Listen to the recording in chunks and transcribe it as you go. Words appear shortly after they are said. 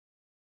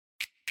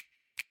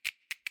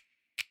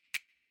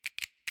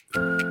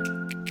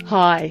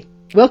Hi,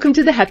 welcome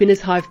to the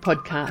Happiness Hive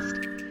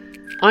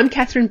podcast. I'm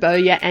Catherine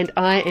Bowyer and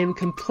I am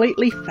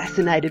completely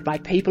fascinated by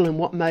people and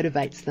what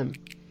motivates them.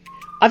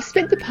 I've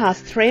spent the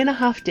past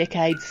 3.5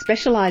 decades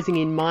specialising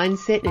in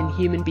mindset and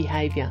human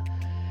behaviour,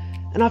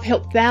 and I've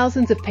helped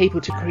thousands of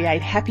people to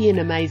create happy and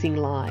amazing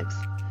lives.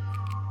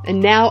 And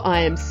now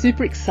I am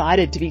super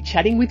excited to be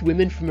chatting with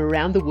women from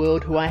around the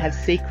world who I have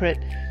secret,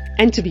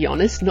 and to be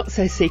honest, not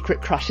so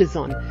secret crushes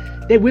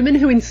on. They're women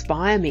who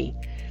inspire me.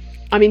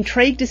 I'm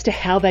intrigued as to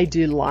how they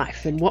do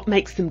life and what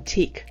makes them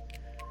tick.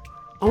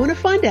 I want to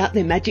find out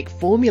their magic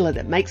formula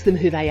that makes them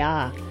who they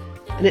are.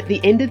 And at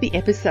the end of the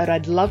episode,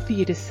 I'd love for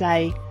you to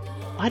say,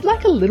 I'd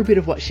like a little bit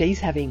of what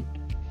she's having.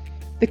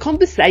 The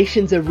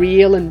conversations are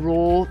real and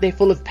raw. They're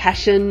full of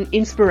passion,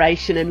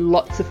 inspiration, and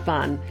lots of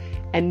fun.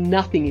 And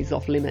nothing is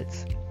off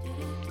limits.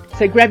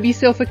 So grab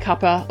yourself a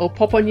cuppa or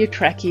pop on your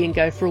trackie and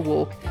go for a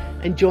walk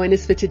and join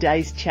us for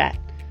today's chat.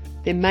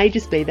 There may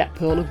just be that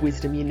pearl of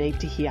wisdom you need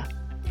to hear.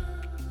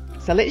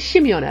 So let's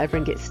shimmy on over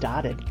and get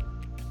started.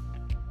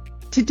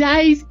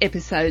 Today's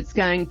episode's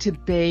going to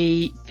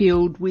be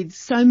filled with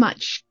so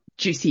much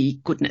juicy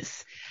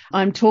goodness.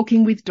 I'm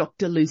talking with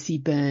Dr. Lucy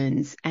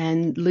Burns,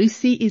 and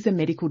Lucy is a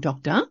medical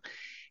doctor.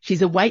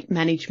 She's a weight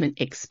management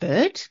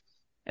expert,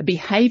 a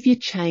behaviour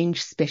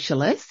change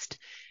specialist,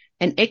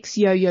 an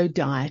ex-yo-yo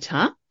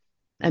dieter,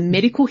 a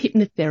medical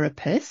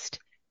hypnotherapist,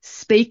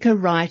 speaker,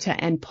 writer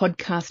and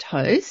podcast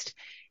host,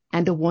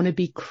 and a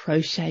wannabe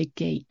crochet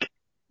geek.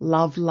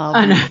 Love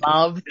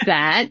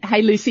that.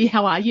 Hey, Lucy,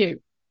 how are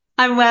you?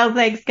 I'm well,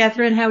 thanks,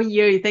 Catherine. How are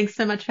you? Thanks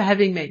so much for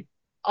having me.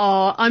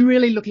 Oh, I'm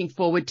really looking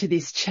forward to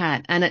this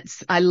chat. And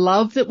I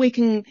love that we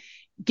can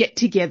get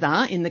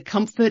together in the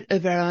comfort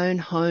of our own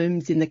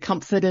homes, in the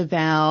comfort of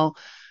our,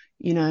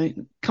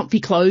 comfy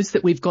clothes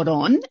that we've got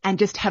on and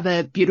just have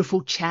a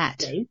beautiful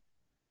chat.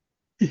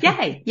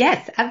 Yay.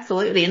 Yes,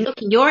 absolutely. And look,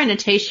 you're in a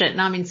t-shirt and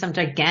I'm in some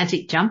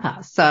gigantic jumper.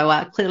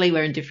 So clearly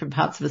we're in different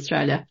parts of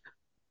Australia.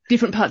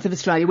 Different parts of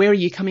Australia. Where are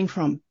you coming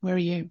from? Where are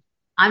you?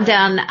 I'm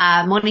down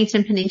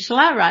Mornington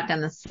Peninsula, right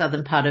down the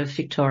southern part of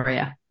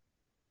Victoria.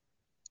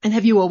 And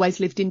have you always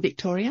lived in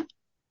Victoria?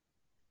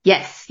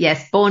 Yes.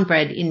 Born,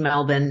 bred in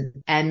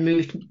Melbourne and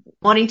moved.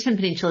 Mornington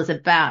Peninsula is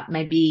about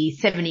maybe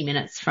 70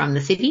 minutes from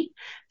the city.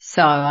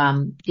 So,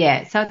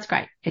 so it's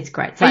great. It's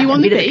great. So are you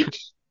on the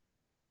beach?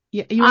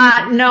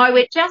 Yeah. No,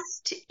 we're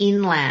just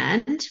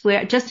inland.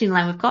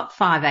 We've got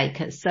 5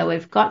 acres. So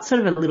we've got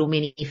sort of a little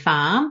mini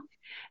farm.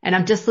 And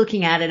I'm just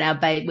looking out at our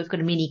baby. We've got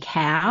a mini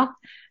cow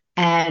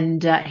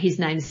and his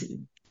name's,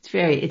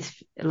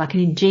 it's like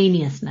an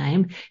ingenious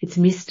name. It's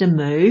Mr.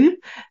 Moo.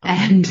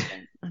 And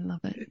I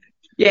love it.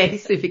 Yeah,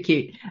 he's super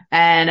cute.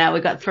 And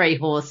we've got 3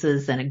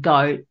 horses and a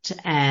goat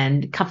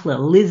and a couple of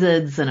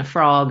lizards and a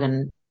frog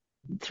and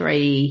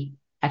 3,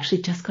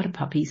 actually just got a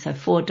puppy. So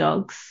 4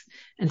 dogs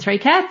and 3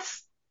 cats.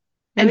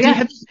 And do you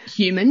have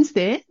humans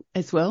there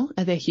as well?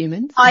 Are there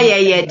humans? Oh,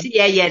 yeah.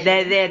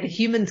 They're the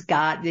humans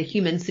guard, the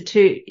humans,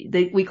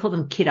 we call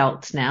them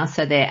kidults now.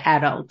 So they're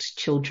adult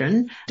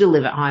children who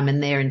live at home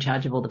and they're in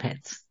charge of all the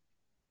pets.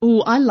 Oh,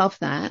 I love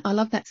that. I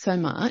love that so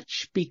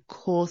much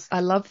because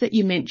I love that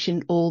you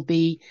mentioned all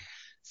the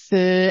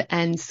fur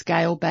and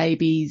scale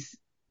babies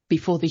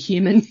before the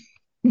human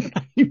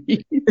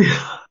baby.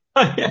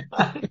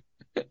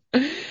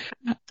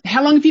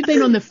 How long have you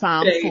been on the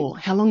farm for?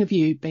 How long have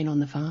you been on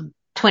the farm?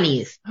 20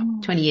 years. Oh.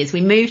 20 years.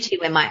 We moved here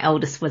when my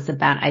eldest was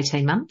about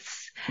 18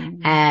 months.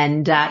 Mm.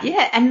 And,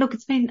 and look,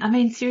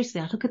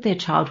 seriously, I look at their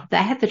childhood. They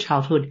had the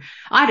childhood.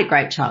 I had a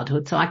great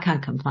childhood, so I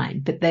can't complain,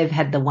 but they've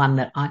had the one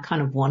that I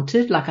kind of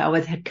wanted. Like I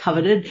always had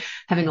coveted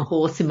having a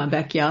horse in my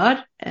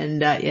backyard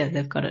and,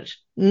 they've got it.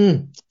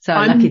 So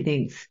lucky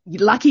things.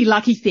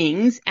 Lucky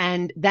things.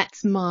 And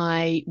that's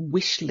my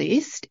wish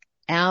list.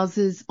 Ours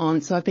is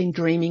on. So I've been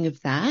dreaming of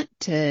that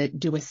to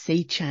do a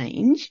sea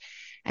change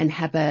and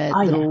have a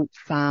little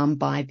farm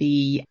by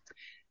the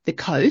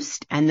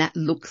coast. And that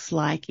looks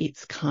like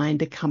it's kind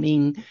of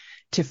coming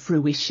to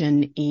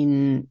fruition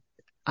in,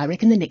 I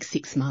reckon, the next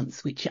 6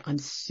 months, which I'm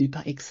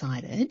super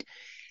excited.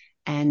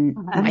 And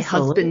my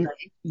husband,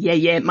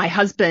 my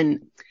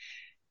husband,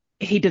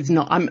 he does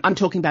not, I'm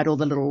talking about all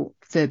the little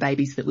fur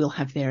babies that we'll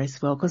have there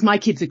as well, because my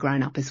kids are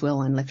grown up as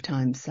well and left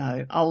home.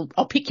 So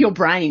I'll pick your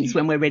brains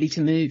when we're ready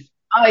to move.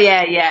 Oh,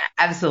 yeah,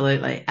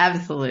 absolutely.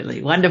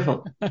 Absolutely.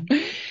 Wonderful.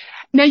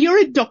 Now, you're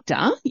a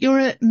doctor. You're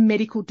a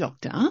medical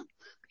doctor.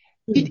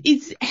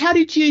 How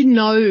did you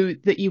know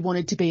that you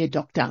wanted to be a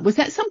doctor? Was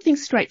that something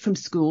straight from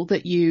school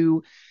that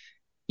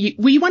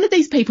were you one of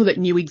these people that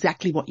knew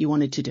exactly what you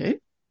wanted to do?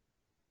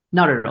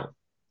 Not at all.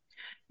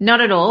 Not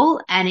at all.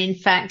 And in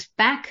fact,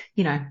 back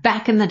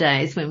in the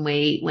days when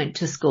we went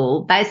to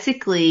school,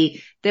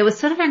 basically there was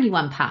sort of only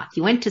one path.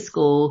 You went to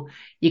school,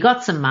 you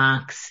got some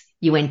marks,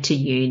 you went to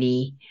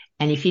uni.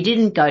 And if you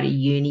didn't go to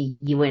uni,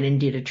 you went and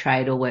did a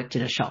trade or worked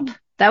in a shop.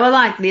 That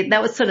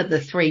was sort of the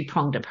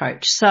 3-pronged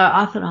approach. So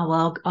I thought,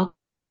 I'll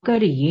go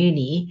to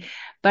uni,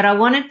 but I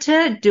wanted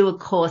to do a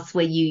course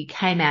where you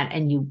came out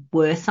and you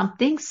were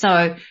something.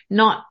 So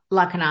not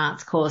like an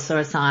arts course or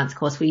a science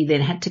course where you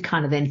then had to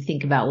kind of then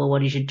think about, well,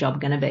 what is your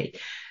job going to be?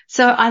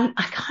 So I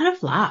kind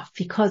of laughed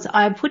because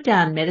I put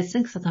down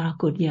medicine because I thought, oh,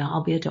 good, yeah,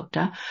 I'll be a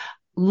doctor.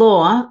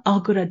 Law, oh,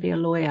 good, I'd be a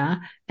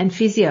lawyer. And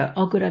physio,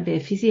 oh, good, I'd be a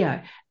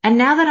physio. And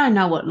now that I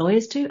know what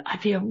lawyers do,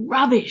 I'd be a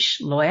rubbish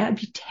lawyer. I'd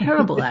be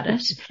terrible at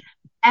it.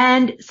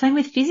 And same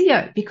with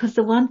physio, because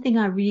the one thing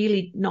I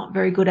really not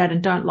very good at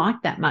and don't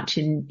like that much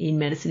in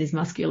medicine is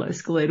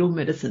musculoskeletal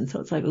medicine. So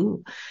it's like,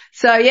 ooh.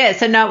 So yeah,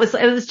 so no,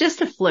 it was just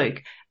a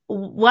fluke.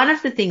 One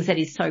of the things that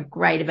is so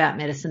great about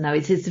medicine though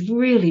is it's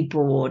really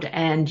broad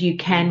and you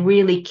can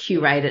really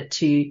curate it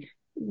to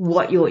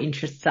what your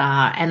interests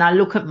are. And I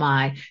look at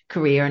my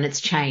career and it's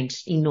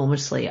changed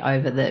enormously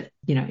over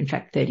in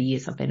fact, 30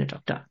 years I've been a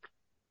doctor.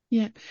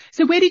 Yeah.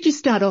 So where did you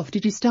start off?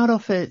 Did you start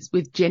off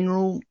with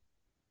general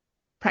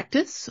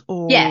practice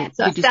or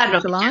so did you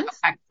specialise?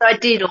 So I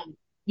did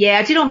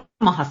all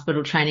my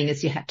hospital training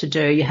as you had to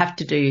do. You have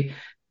to do,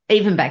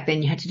 even back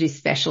then you had to do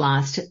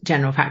specialised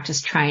general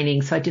practice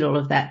training. So I did all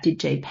of that, did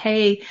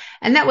GP,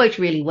 and that worked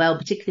really well,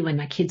 particularly when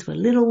my kids were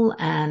little.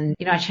 And,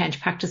 I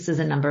changed practices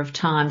a number of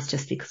times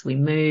just because we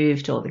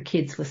moved or the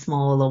kids were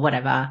small or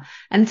whatever.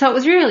 And so it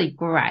was really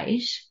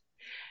great.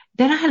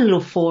 Then I had a little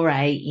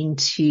foray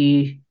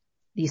into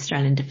the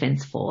Australian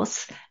Defence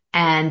Force,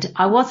 and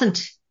I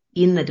wasn't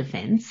in the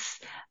defence,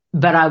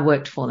 but I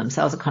worked for them.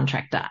 So I was a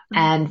contractor.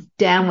 And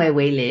down where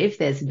we live,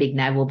 there's a big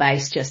naval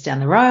base just down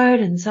the road.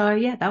 And so,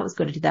 yeah, that was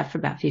good. I did that for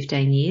about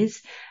 15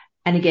 years.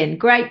 And again,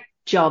 great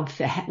job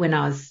for when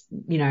I was,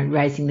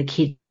 raising the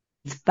kids,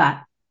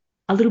 but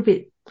a little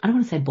bit, I don't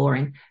want to say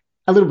boring,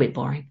 a little bit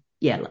boring.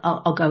 Yeah,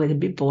 I'll go with a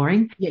bit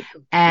boring. Yeah.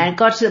 And it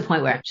got to the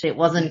point where actually it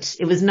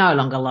was no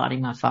longer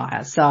lighting my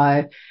fire.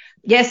 So,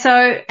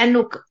 yeah, and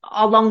look,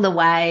 along the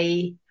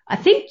way, I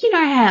think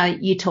how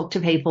you talk to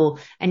people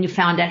and you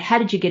found out how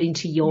did you get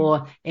into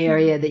your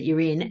area that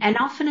you're in, and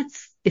often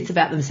it's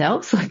about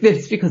themselves, like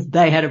it's because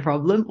they had a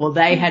problem or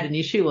they had an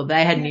issue or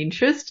they had an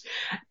interest,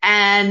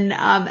 and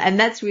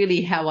that's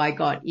really how I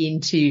got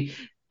into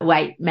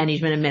weight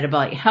management and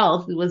metabolic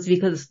health. It was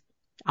because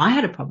I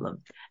had a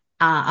problem,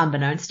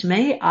 unbeknownst to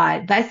me. I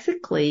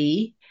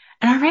basically,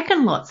 and I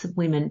reckon lots of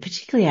women,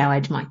 particularly our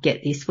age, might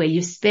get this, where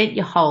you've spent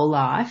your whole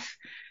life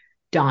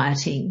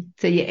dieting.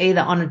 So you're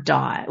either on a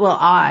diet. Well,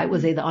 I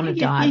was either on a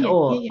diet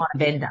or on a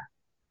bender.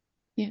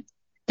 Yeah.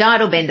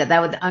 Diet or bender. They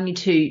were the only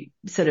two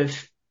sort of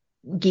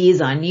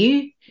gears I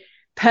knew.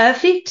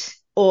 Perfect,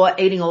 or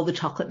eating all the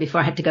chocolate before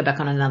I had to go back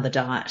on another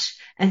diet.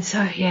 And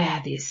so, yeah,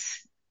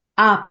 this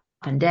up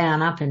and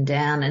down, up and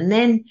down. And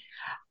then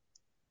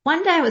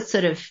one day I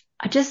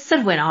just sort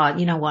of went, oh,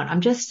 you know what?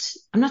 I'm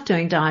not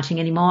doing dieting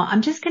anymore.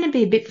 I'm just going to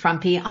be a bit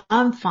frumpy.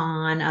 I'm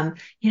fine. I'm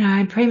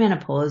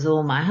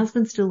premenopausal. My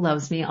husband still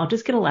loves me. I'll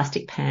just get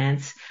elastic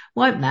pants.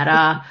 Won't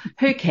matter.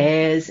 Who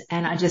cares?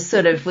 And I just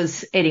sort of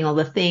was eating all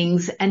the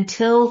things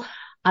until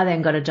I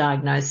then got a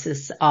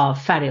diagnosis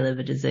of fatty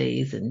liver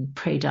disease and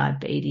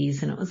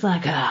pre-diabetes. And it was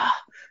like,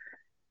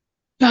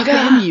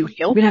 damn you, health.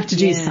 We're going to have to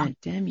do something.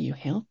 Damn you,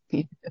 health.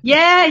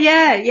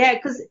 Yeah.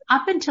 Because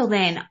up until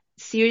then,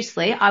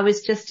 seriously, I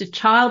was just a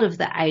child of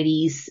the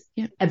 80s,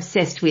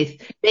 obsessed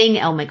with being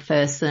Elle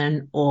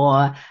Macpherson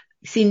or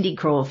Cindy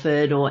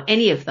Crawford or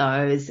any of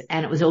those,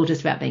 and it was all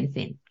just about being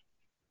thin.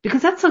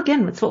 Because that's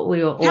what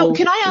we were all...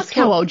 Can I ask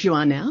how old you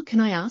are now? Can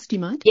I ask, do you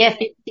mind? Yeah,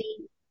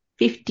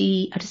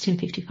 50, I just turned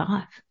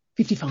 55.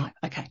 55,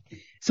 okay.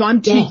 So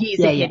I'm 2 years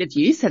ahead of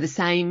you, so the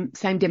same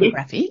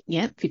demographic,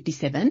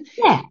 57.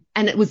 Yeah.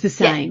 And it was the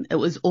same. It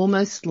was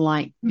almost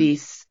like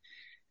this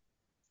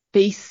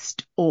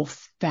feast or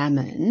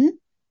famine,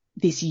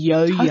 this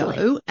yo-yo,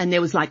 totally. And there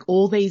was like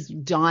all these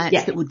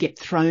diets that would get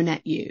thrown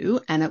at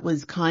you, and it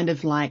was kind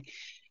of like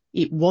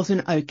it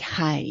wasn't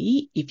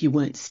okay if you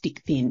weren't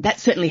stick thin.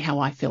 That's certainly how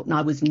I felt, and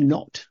I was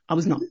not,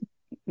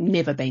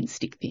 never been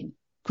stick thin,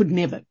 could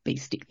never be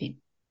stick thin.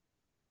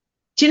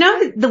 Do you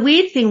know, the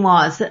weird thing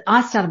was that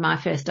I started my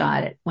first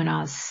diet when I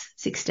was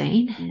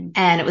 16,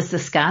 and it was the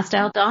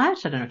Scarsdale diet.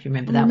 I don't know if you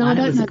remember that one. No, I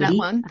don't know that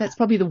one. That's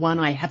probably the one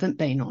I haven't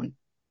been on.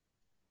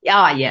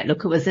 Oh, yeah.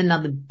 Look, it was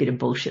another bit of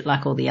bullshit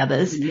like all the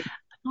others. Yeah.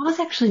 I was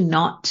actually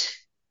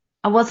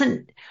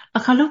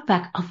I look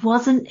back, I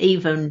wasn't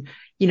even,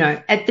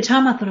 at the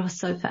time I thought I was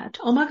so fat.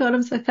 Oh my God,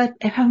 I'm so fat.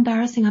 How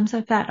embarrassing. I'm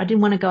so fat. I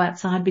didn't want to go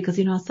outside because,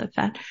 I was so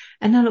fat.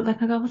 And I look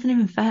back, I go, I wasn't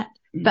even fat.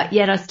 But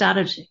yet I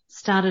started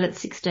at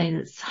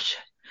 16.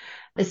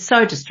 It's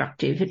so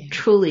destructive. It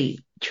truly,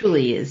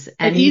 truly is.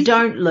 And you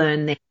don't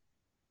learn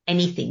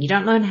anything. You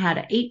don't learn how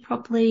to eat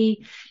properly.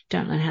 You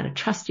don't learn how to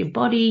trust your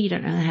body. You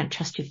don't learn how to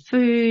trust your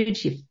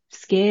food. You're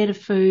scared of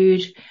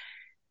food.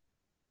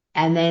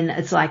 And then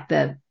it's like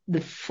the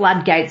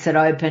floodgates that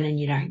open and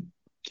you don't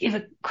give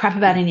a crap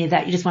about any of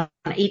that. You just want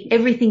to eat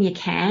everything you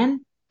can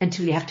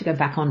until you have to go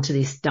back onto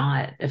this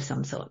diet of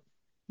some sort.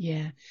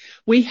 Yeah.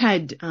 We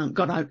had, I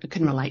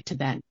can relate to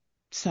that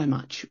so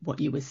much, what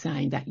you were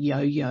saying, that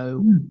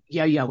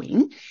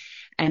yo-yoing.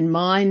 And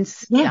mine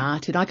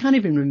started, I can't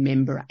even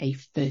remember a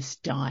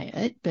first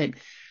diet, but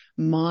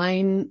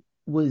mine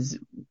was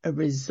a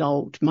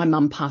result. My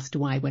mum passed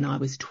away when I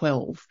was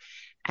 12,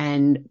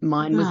 and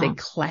mine was a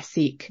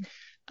classic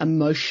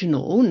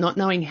emotional, not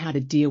knowing how to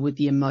deal with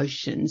the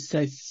emotions.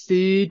 So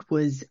food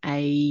was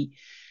a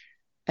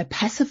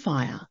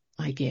pacifier,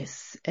 I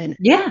guess. And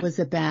it was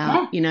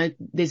about,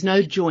 there's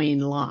no joy in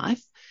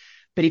life,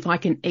 but if I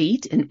can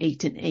eat and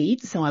eat and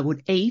eat, so I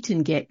would eat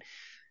and get,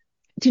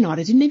 I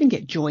didn't even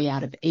get joy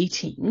out of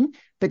eating,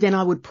 but then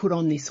I would put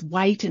on this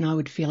weight and I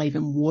would feel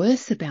even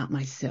worse about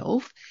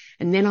myself.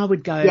 And then I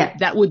would go,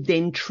 that would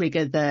then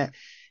trigger the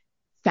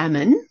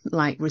famine,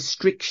 like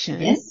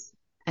restriction. Yes.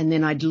 And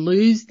then I'd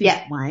lose this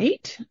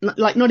weight,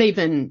 like not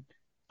even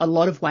a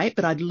lot of weight,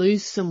 but I'd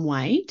lose some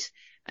weight.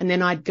 And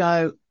then I'd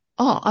go,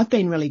 oh, I've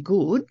been really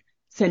good.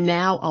 So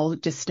now I'll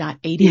just start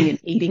eating and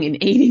eating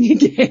and eating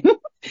again.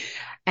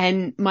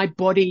 And my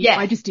body,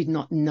 I just did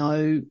not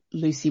know,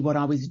 Lucy, what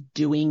I was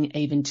doing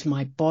even to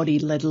my body,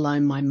 let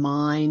alone my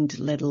mind,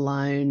 let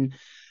alone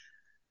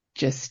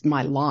just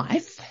my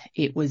life.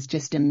 It was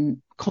just a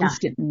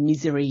constant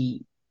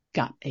misery,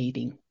 gut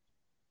eating.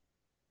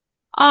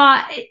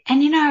 And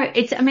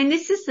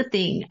this is the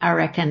thing I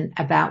reckon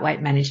about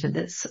weight management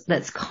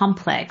that's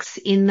complex,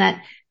 in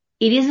that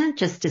it isn't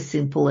just as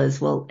simple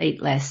as, well,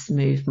 eat less,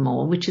 move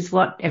more, which is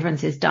what everyone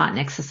says, diet and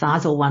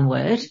exercise, all one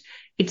word.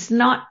 It's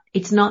not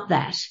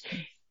that.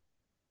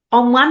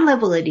 On one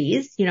level it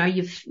is,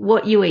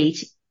 what you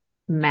eat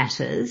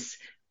matters,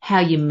 how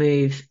you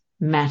move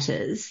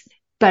matters,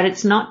 but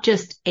it's not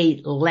just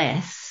eat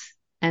less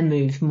and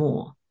move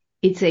more.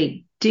 It's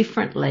eat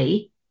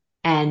differently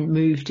and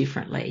move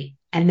differently.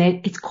 And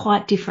it's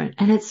quite different,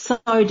 and it's so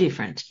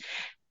different.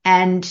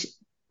 And,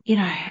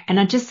 and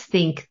I just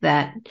think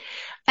that,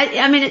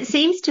 it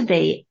seems to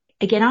be,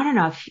 again, I don't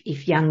know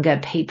if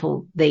younger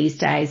people these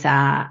days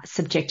are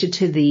subjected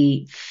to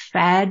the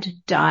fad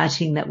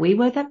dieting that we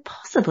were, that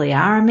possibly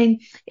are.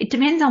 It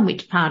depends on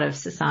which part of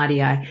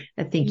society I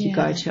think you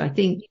go to. I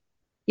think,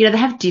 they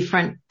have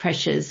different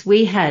pressures.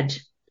 We had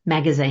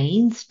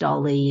magazines,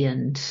 Dolly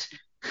and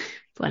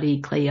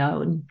bloody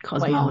Cleo and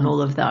Cosmo and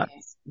all of those.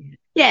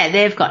 Yeah,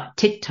 they've got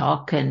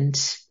TikTok and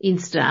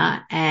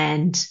Insta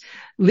and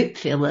lip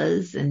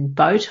fillers and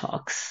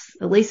Botox.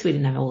 At least we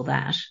didn't have all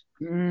that.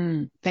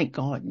 Thank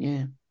God.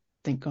 Yeah.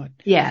 Thank God.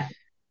 Yeah.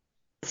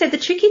 So the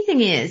tricky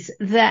thing is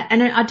that,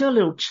 and I do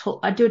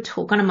a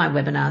talk, one of my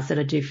webinars that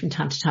I do from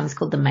time to time is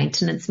called the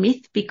maintenance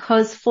myth,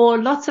 because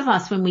for lots of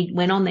us, when we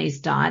went on these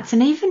diets,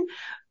 and even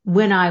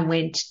when I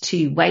went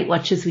to Weight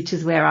Watchers, which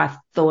is where I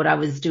thought I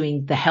was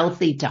doing the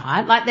healthy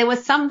diet, like there were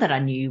some that I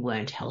knew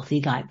weren't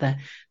healthy, like the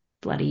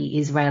bloody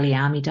Israeli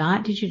army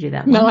diet. Did you do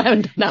that one? No, I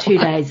haven't done that 2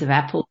 days of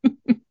apple, 2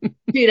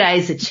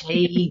 days of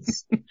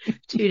cheese,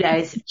 2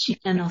 days of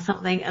chicken or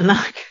something. And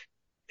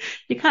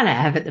you kind of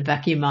have at the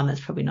back of your mind,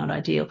 that's probably not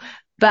ideal.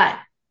 But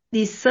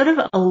this sort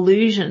of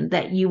illusion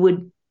that you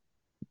would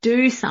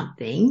do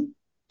something,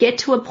 get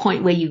to a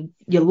point where you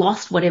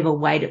lost whatever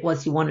weight it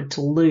was you wanted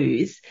to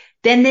lose,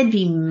 then there'd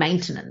be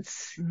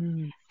maintenance.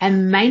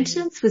 And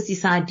maintenance was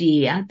this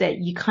idea that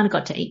you kind of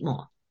got to eat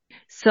more.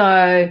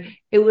 So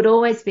it would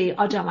always be,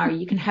 oh, don't worry,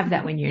 you can have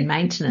that when you're in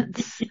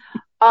maintenance.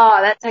 Oh,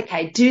 that's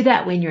okay. Do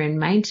that when you're in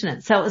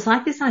maintenance. So it was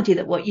like this idea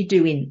that what you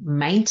do in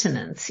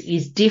maintenance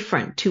is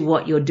different to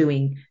what you're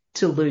doing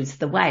to lose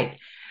the weight.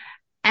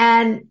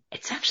 And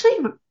it's actually,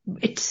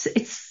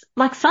 it's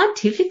like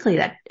scientifically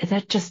that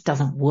just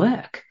doesn't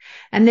work.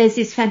 And there's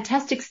this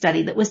fantastic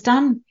study that was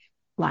done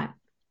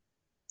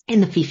in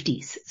the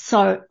 50s,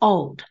 so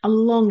old, a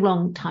long,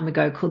 long time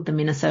ago, called the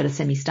Minnesota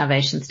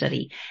Semi-Starvation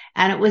Study.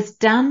 And it was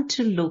done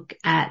to look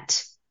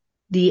at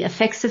the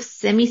effects of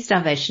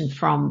semi-starvation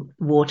from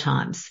war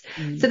times.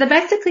 So they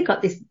basically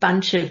got this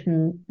bunch of,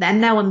 and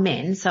they were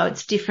men, so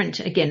it's different.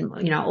 Again,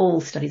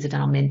 all studies are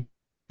done on men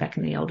back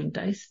in the olden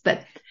days, but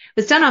it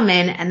was done on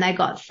men, and they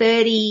got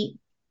 30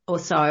 or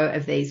so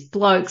of these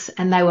blokes,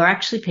 and they were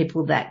actually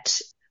people that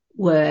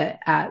were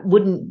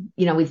wouldn't,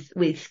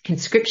 with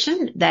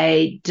conscription,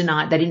 they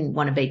didn't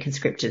want to be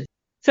conscripted.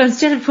 So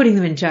instead of putting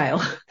them in jail,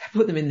 they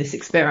put them in this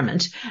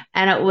experiment,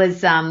 and it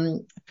was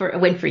it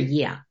went for a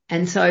year.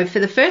 And so for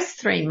the first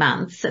 3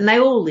 months, and they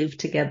all lived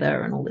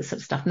together and all this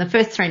sort of stuff, in the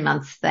first 3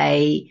 months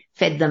they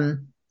fed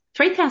them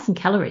 3,000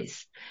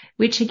 calories,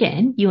 which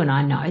again, you and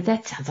I know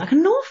that sounds like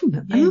an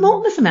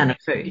enormous amount of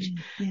food.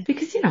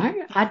 Because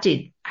I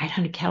did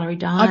 800 calorie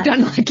diet. I've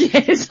done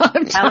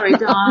calorie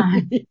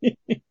diet.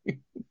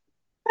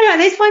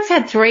 These blokes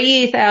had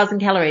 3,000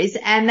 calories,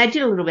 and they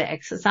did a little bit of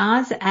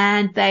exercise,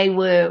 and they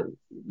were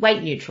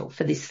weight neutral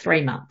for this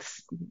 3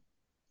 months.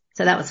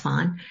 So that was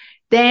fine.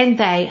 Then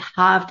they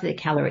halved their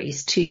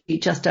calories to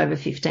just over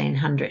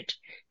 1,500,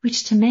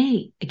 which to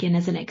me, again,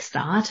 as an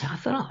ex-dieter, I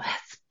thought, oh,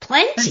 that's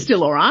plenty. That's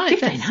still all right.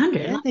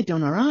 1,500. Yeah, they're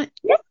doing all right.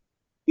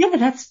 Yeah,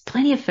 that's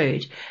plenty of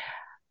food.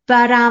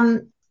 But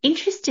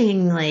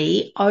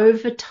interestingly,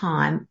 over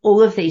time,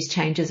 all of these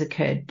changes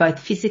occurred, both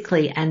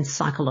physically and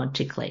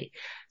psychologically.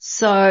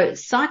 So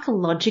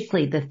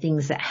psychologically, the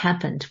things that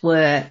happened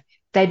were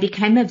they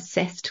became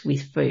obsessed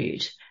with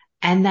food,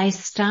 and they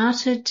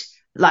started,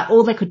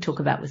 all they could talk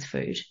about was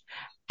food.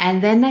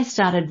 And then they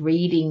started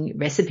reading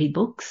recipe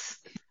books,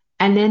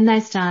 And then they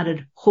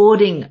started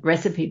hoarding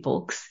recipe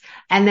books.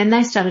 And then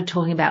they started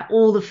talking about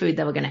all the food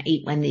they were going to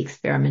eat when the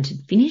experiment had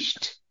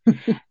finished.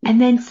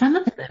 And then some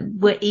of them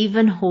were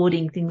even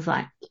hoarding things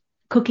like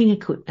cooking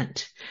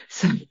equipment,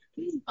 so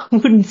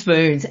wooden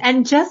spoons,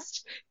 and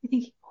just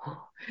thinking,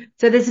 oh.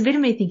 So there's a bit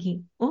of me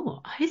thinking, oh,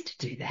 I used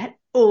to do that.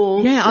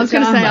 Yeah, I was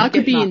going to say I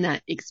could be in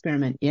that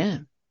experiment. Yeah.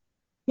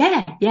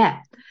 Yeah.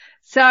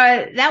 So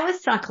that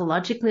was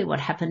psychologically what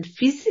happened.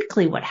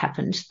 Physically what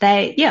happened,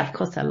 of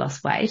course they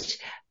lost weight,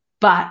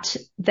 but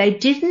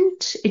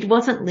it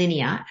wasn't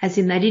linear, as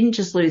in they didn't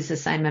just lose the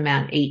same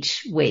amount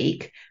each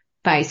week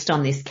based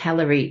on this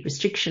calorie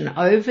restriction.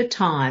 Over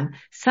time,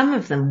 some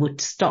of them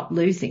would stop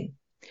losing.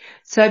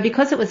 So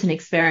because it was an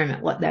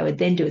experiment, what they would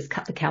then do is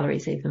cut the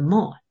calories even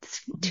more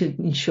to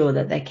ensure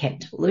that they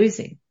kept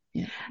losing.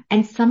 Yeah.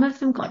 And some of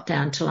them got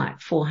down to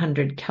like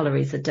 400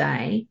 calories a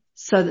day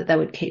so that they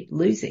would keep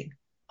losing.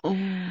 Oh.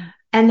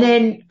 And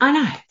then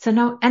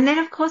and then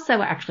of course they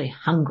were actually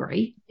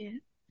hungry. Yeah.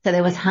 So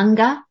there was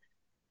hunger,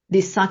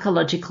 this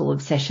psychological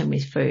obsession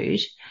with food.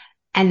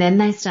 And then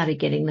they started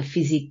getting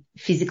the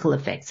physical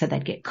effects. So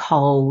they'd get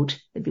cold.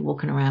 They'd be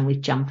walking around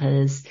with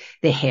jumpers.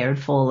 Their hair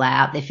would fall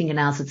out. Their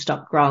fingernails would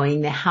stop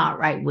growing. Their heart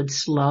rate would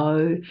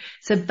slow.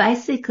 So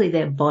basically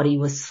their body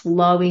was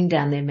slowing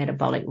down their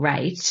metabolic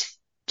rate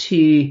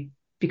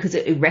because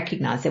it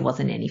recognized there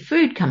wasn't any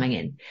food coming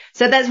in.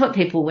 So that's what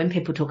when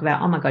people talk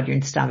about, oh my God, you're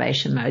in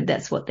starvation mode,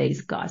 that's what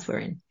these guys were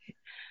in.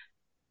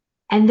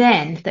 And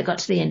then they got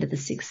to the end of the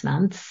 6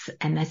 months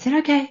and they said,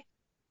 okay,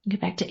 go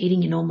back to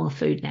eating your normal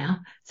food now.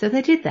 So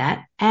they did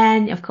that.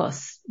 And of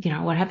course,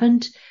 what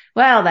happened?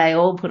 Well, they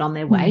all put on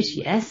their weight.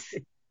 Yes.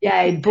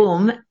 Yay,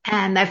 boom.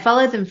 And they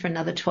followed them for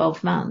another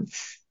 12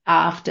 months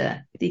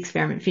after the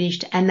experiment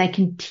finished. And they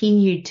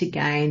continued to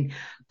gain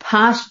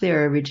past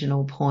their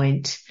original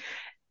point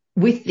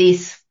with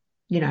this,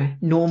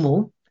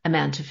 normal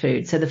amount of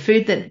food. So the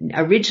food that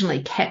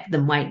originally kept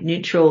them weight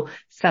neutral,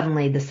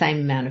 suddenly the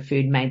same amount of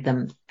food made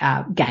them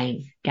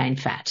gain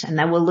fat. And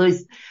they will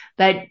lose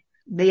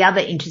the other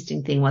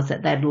interesting thing was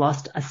that they'd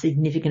lost a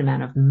significant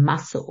amount of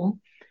muscle.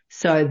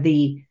 So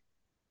the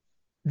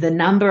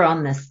number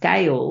on the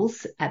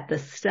scales at the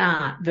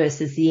start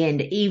versus the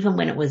end, even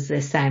when it was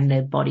the same,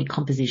 their body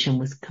composition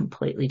was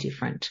completely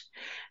different.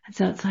 And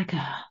so it's like,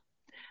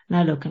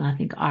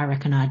 and I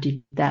reckon I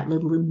did that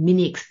little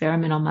mini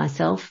experiment on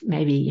myself,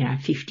 maybe,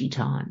 50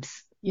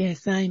 times. Yeah,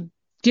 same.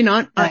 Do you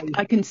know,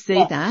 I can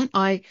see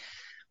that.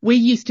 We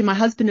used to, my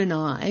husband and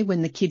I,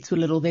 when the kids were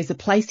little, there's a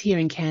place here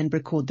in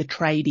Canberra called the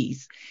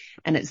Tradies,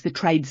 and it's the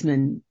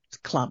Tradesmen's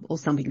Club or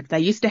something. They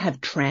used to have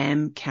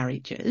tram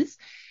carriages,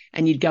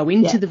 and you'd go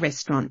into the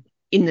restaurant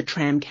in the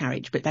tram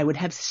carriage, but they would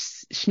have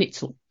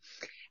schnitzel,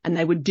 and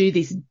they would do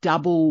this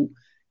double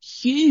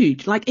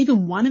huge, like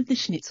even one of the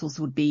schnitzels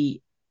would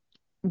be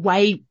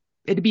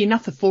it'd be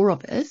enough for 4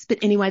 of us. But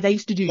anyway, they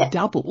used to do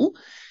double.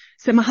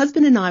 So my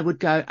husband and I would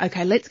go,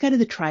 okay, let's go to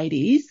the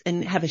Tradies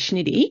and have a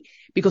schnitty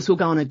because we'll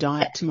go on a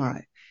diet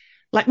tomorrow.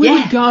 Like we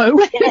would go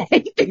and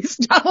eat this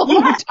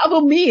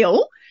double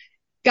meal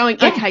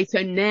going, okay,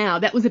 so now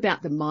that was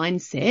about the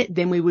mindset.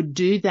 Then we would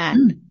do that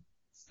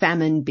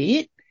famine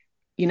bit,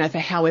 for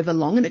however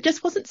long, and it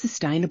just wasn't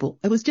sustainable.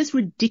 It was just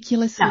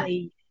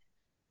ridiculously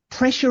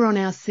pressure on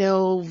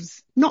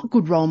ourselves, not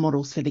good role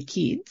models for the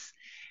kids.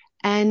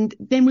 And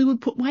then we would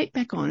put weight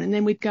back on and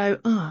then we'd go,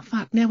 oh,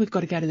 fuck, now we've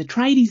got to go to the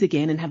Tradies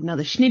again and have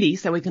another schnitty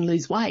so we can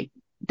lose weight.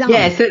 Done.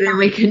 Yeah, so then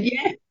we can,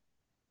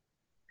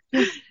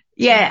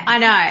 Yeah, I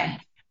know.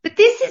 But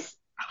this is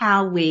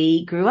how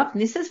we grew up.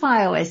 And this is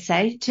why I always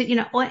say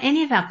to, or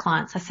any of our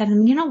clients, I say to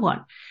them, you know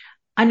what?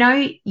 I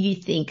know you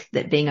think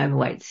that being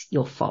overweight's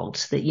your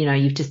fault, that,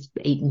 you've just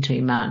eaten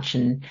too much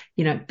and,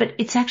 but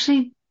it's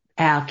actually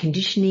our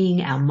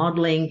conditioning, our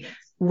modeling,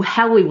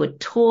 how we were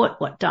taught,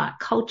 what diet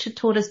culture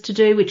taught us to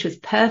do, which was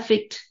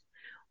perfect,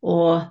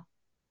 or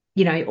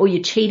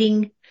you're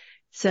cheating.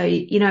 So,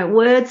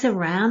 words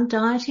around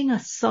dieting are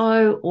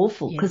so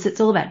awful because it's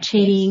all about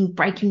cheating,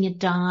 breaking your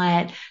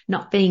diet,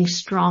 not being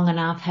strong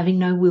enough, having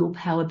no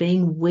willpower,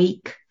 being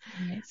weak.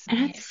 Yes.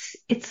 And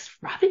it's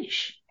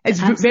rubbish.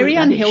 It's very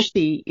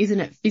unhealthy, isn't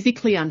it?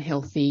 Physically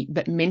unhealthy,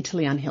 but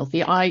mentally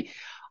unhealthy. I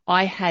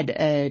had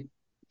a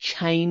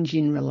change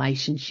in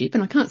relationship,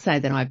 and I can't say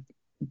that I've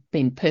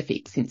been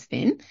perfect since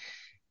then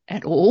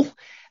at all.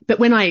 But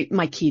when I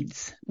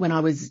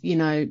was,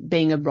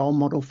 being a role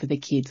model for the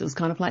kids, it was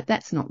kind of like,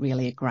 that's not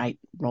really a great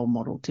role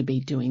model to be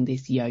doing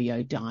this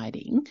yo-yo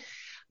dieting.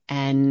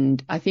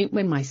 And I think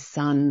when I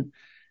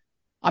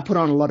put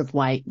on a lot of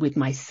weight with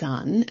my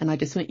son, and I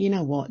just went, you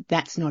know what,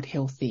 that's not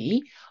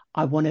healthy.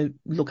 I want to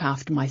look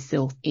after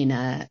myself in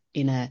a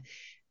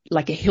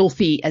like a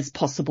healthy as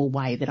possible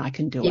way that I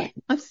can do it.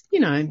 I'm,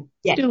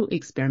 still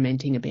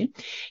experimenting a bit.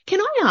 Can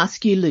I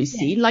ask you,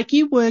 Lucy, like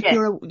you work,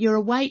 you're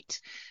a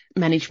weight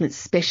management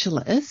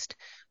specialist.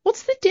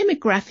 What's the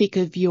demographic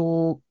of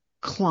your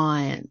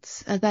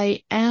clients? Are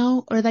they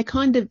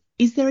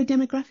is there a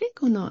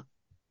demographic or not?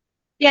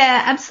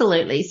 Yeah,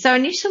 absolutely. So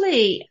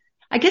initially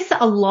I guess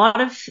a lot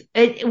of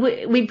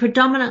it, we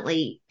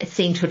predominantly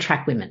seem to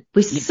attract women.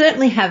 We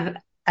certainly have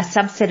a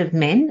subset of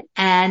men,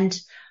 and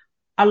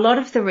a lot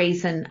of the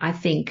reason I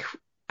think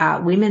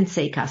women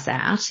seek us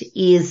out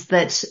is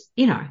that,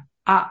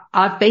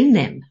 I've been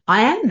them.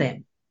 I am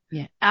them.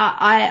 Yeah.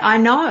 I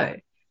know.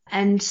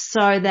 And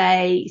so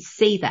they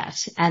see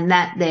that, and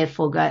that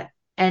therefore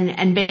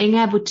and being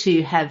able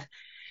to have,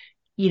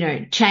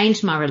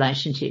 changed my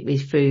relationship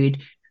with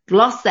food,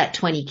 lost that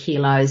 20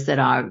 kilos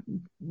that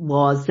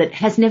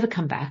has never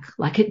come back.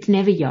 Like, it's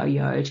never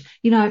yo-yoed,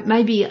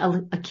 maybe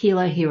a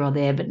kilo here or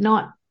there, but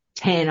not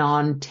 10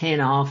 on,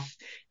 10 off,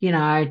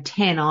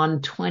 10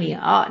 on, 20.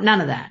 Oh,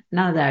 none of that.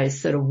 None of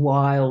those sort of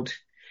wild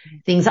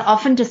things. I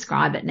often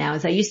describe it now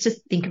as I used to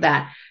think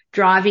about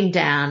driving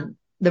down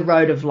the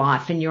road of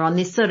life, and you're on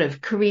this sort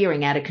of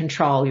careering out of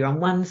control. You're on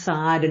one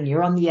side and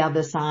you're on the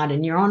other side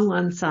and you're on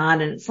one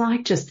side, and it's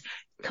like just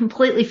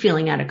completely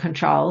feeling out of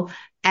control.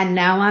 And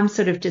now I'm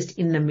sort of just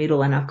in the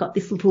middle, and I've got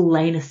this little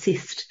lane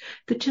assist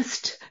that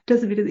just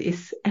does a bit of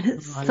this. And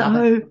it's I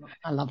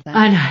love that.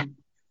 I know,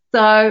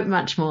 so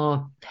much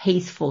more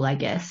peaceful, I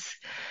guess.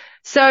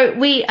 So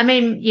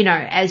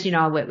as you know,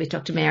 I work with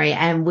Dr. Mary,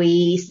 and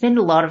we spend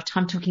a lot of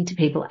time talking to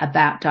people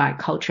about diet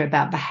culture,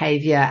 about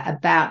behaviour,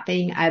 about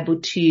being able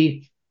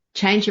to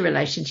change your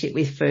relationship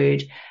with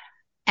food.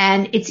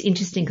 And it's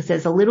interesting because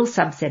there's a little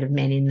subset of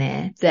men in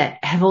there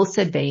that have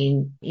also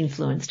been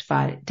influenced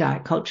by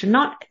diet culture,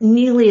 not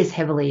nearly as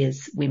heavily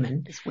as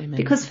women.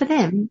 Because for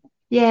them,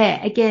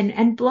 again,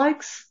 and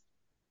blokes,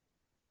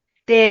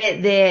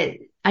 their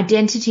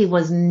identity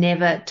was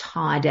never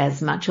tied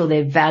as much, or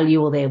their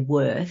value or their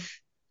worth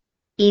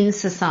in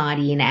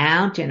society, in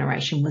our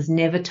generation, was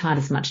never tied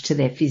as much to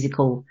their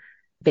physical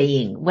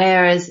being.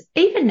 Whereas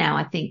even now,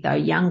 I think, though,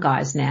 young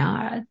guys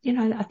now,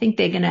 I think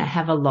they're going to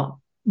have a lot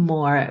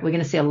more. We're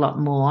going to see a lot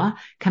more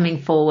coming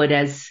forward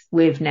as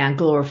we've now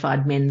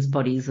glorified men's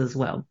bodies as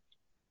well.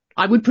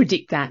 I would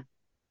predict that.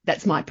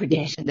 That's my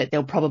prediction, that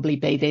there'll probably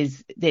be,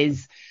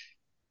 there's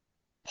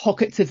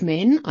pockets of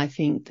men, I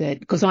think, that,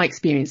 because I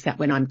experience that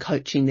when I'm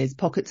coaching, there's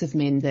pockets of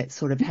men that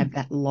sort of have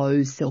that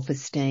low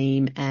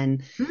self-esteem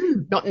and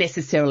not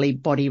necessarily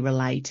body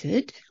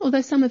related,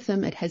 although some of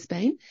them it has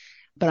been.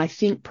 But I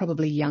think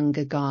probably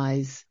younger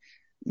guys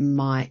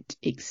might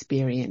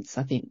experience,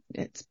 I think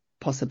it's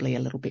possibly a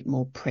little bit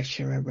more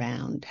pressure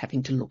around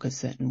having to look a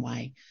certain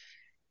way.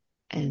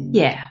 And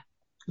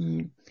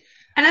And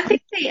I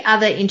think the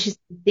other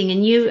interesting thing,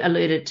 and you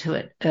alluded to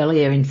it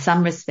earlier in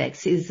some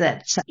respects, is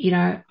that,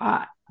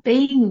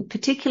 being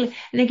particularly,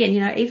 and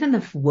again, even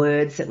the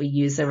words that we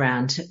use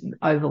around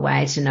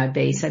overweight and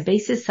obese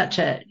is such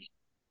a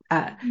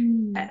bad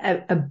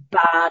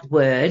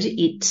word.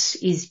 It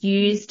is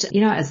used,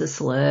 as a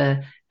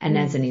slur and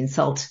as an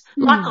insult,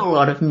 like a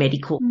lot of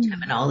medical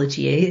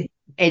terminology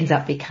ends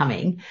up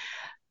becoming.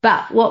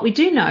 But what we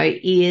do know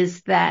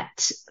is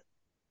that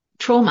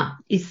trauma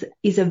is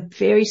a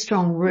very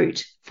strong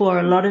root for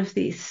a lot of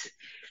this,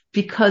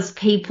 because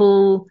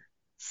people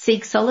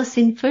seek solace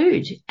in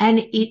food. And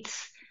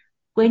it's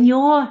when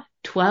you're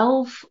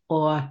 12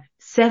 or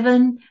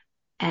 7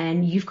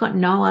 and you've got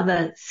no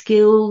other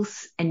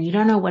skills and you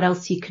don't know what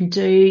else you can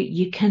do,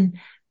 you can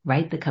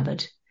raid the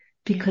cupboard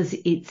because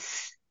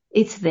it's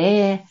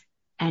there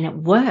and it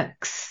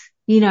works.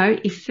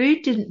 If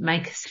food didn't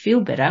make us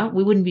feel better,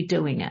 we wouldn't be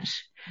doing it.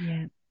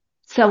 Yeah.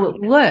 So it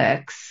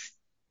works.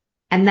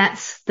 And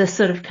that's the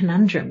sort of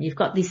conundrum. You've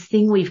got this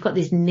thing where you've got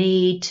this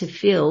need to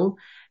fill,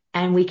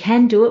 and we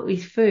can do it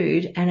with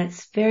food, and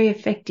it's very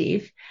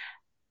effective.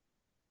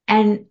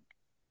 And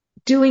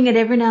doing it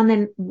every now and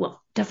then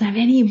doesn't have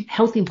any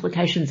health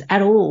implications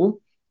at all.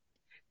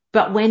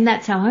 But when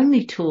that's our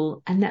only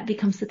tool and that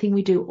becomes the thing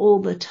we do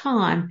all the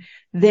time,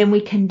 then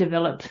we can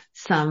develop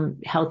some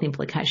health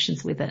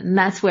implications with it. And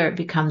that's where it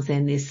becomes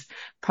then this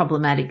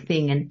problematic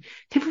thing. And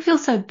people feel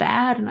so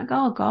bad, and I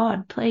go, oh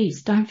God,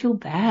 please don't feel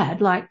bad.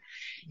 Like,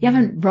 you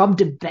haven't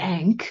robbed a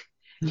bank.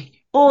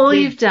 All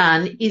you've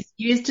done is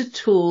used a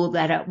tool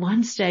that at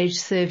one stage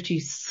served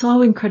you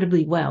so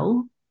incredibly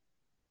well,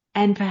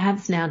 and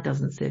perhaps now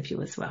doesn't serve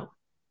you as well.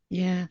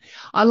 Yeah.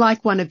 I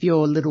like one of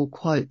your little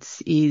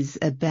quotes is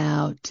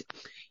about,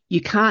 you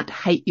can't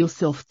hate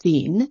yourself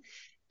thin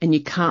and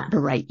you can't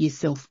berate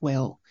yourself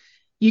well.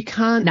 You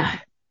can't,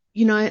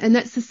 and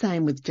that's the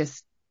same with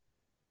just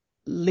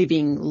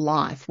living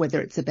life, whether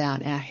it's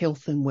about our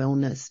health and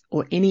wellness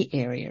or any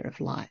area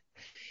of life.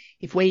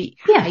 If we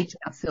hate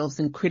ourselves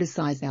and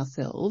criticize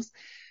ourselves,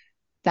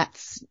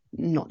 that's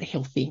not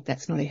healthy.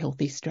 That's not a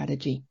healthy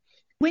strategy.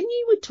 When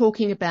you were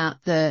talking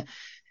about the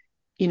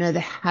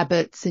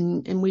habits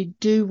and we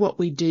do what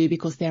we do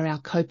because they're our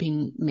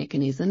coping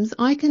mechanisms,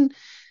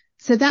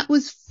 so that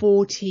was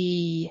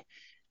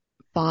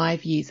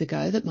 45 years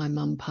ago that my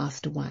mum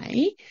passed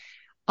away.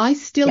 I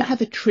still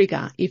have a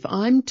trigger. If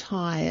I'm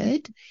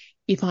tired,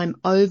 if I'm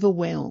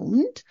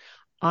overwhelmed,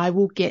 I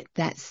will get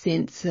that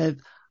sense of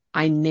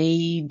I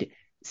need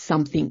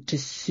something to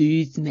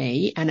soothe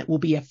me, and it will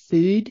be a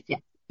food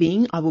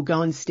thing. I will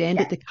go and stand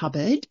at the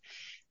cupboard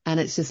And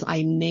it's just,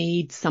 I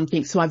need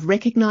something. So I've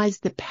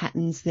recognized the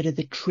patterns that are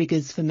the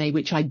triggers for me,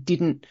 which I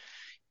didn't,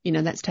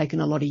 that's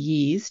taken a lot of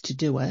years to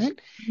do it.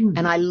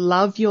 And I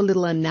love your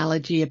little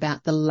analogy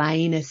about the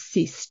lane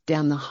assist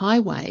down the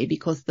highway,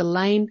 because the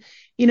lane,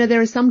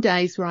 there are some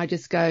days where I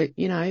just go,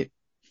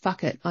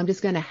 fuck it. I'm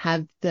just going to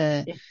have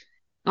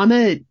I'm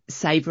a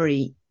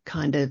savory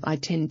kind of, I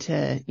tend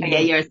to,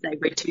 you're a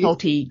savory tooth.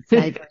 Salty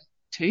savory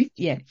tooth.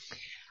 Yeah.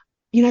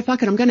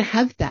 Fuck it. I'm going to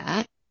have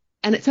that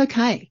and it's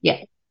okay.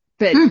 Yeah.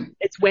 But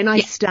it's when I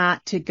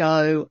start to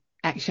go,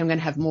 actually, I'm going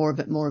to have more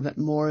of it, more of it,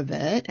 more of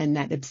it. And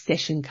that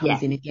obsession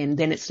comes in again.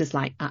 Then it's just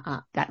like,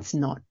 that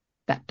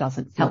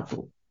doesn't feel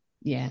helpful.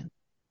 Yeah.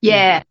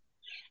 Yeah.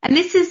 And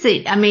this is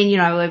it. I mean,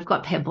 we've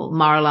got people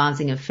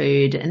moralizing of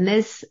food, and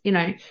there's,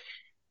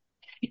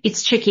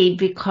 it's tricky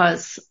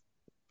because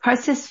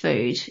processed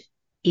food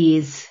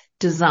is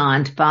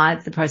designed by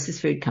the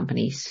processed food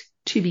companies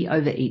to be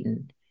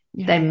overeaten.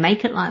 Yeah. They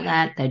make it like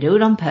that. They do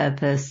it on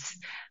purpose.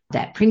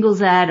 That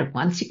Pringles ad,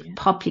 once you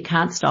pop, you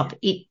can't stop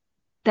it.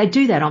 They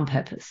do that on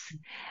purpose.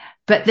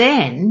 But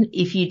then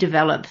if you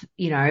develop,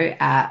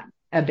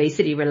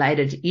 obesity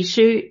related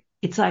issue,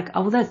 it's like,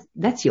 oh, well,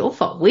 that's your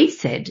fault. We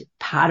said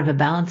part of a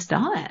balanced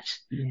diet.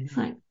 Yeah. It's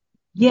like,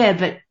 yeah,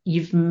 but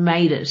you've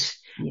made it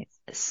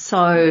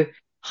so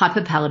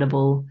hyper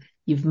palatable.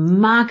 You've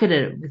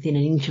marketed it within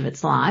an inch of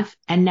its life.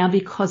 And now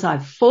because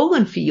I've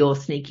fallen for your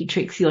sneaky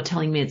tricks, you're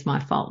telling me it's my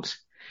fault.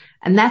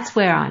 And that's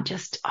where I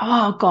just,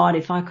 oh God,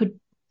 if I could,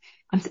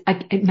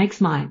 it makes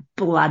my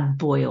blood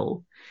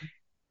boil.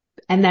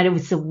 And that it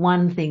was the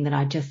one thing that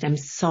I just am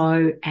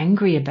so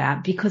angry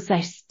about, because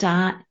they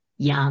start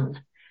young.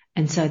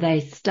 And so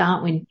they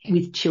start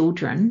with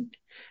children,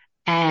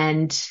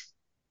 and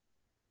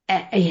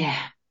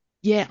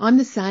Yeah, I'm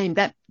the same.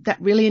 That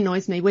really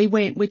annoys me.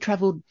 We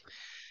traveled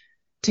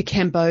to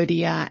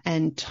Cambodia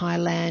and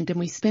Thailand, and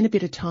we spent a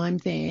bit of time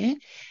there,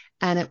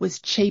 and it was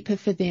cheaper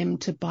for them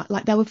to buy,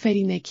 like they were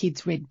feeding their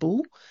kids Red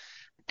Bull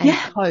and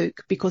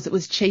Coke, because it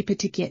was cheaper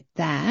to get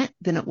that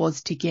than it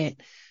was to get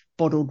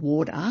bottled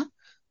water.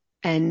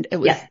 And it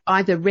was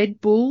either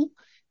Red Bull,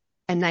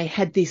 and they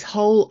had this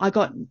whole, I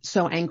got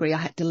so angry I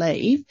had to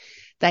leave.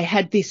 They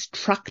had this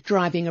truck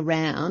driving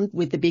around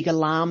with the big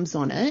alarms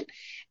on it,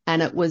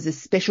 and it was a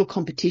special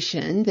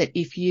competition that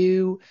if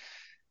you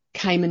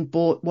came and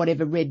bought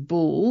whatever Red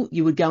Bull,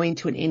 you would go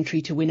into an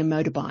entry to win a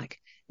motorbike.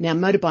 Now,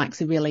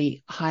 motorbikes are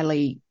really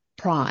highly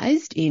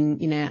prized out in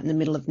the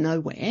middle of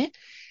nowhere.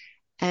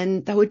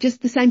 And they were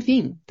just the same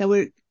thing. They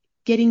were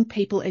getting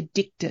people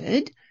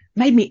addicted.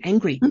 Made me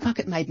angry. Fuck,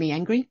 it made me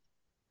angry.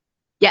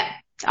 Yeah.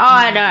 Oh,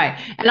 I know.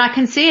 And I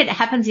can see it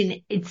happens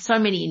in so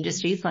many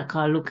industries. Like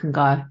I look and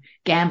go,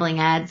 gambling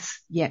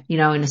ads. Yeah.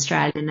 In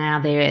Australia now,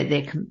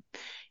 they're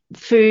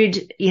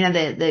food,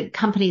 the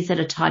companies that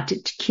are tied to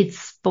kids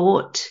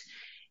sport,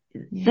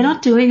 they're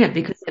not doing it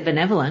because they're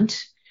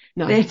benevolent.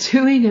 No. They're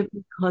doing it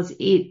because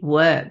it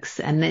works,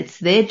 and it's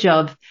their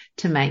job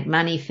to make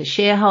money for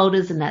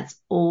shareholders, and that's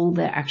all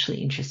they're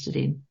actually interested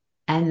in.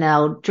 And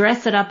they'll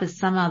dress it up as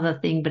some other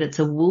thing, but it's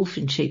a wolf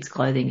in sheep's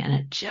clothing, and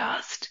it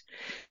just.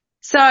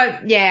 So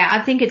yeah,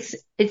 I think it's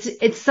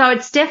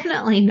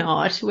definitely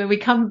not, when we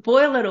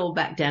boil it all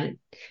back down,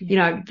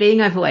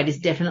 being overweight is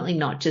definitely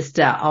not just,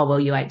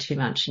 you ate too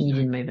much and you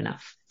didn't move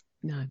enough.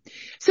 No.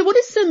 So what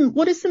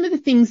are some of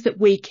the things that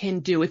we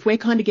can do if we're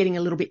kind of getting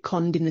a little bit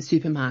conned in the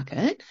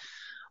supermarket?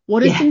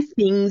 What are some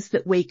things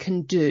that we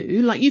can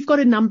do? Like, you've got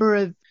a number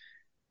of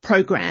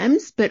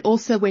programs, but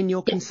also when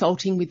you're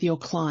consulting with your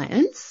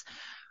clients,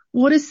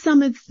 what are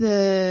some of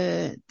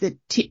the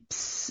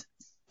tips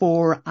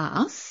for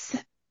us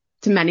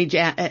to manage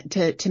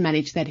to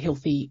manage that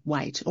healthy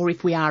weight, or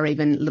if we are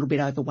even a little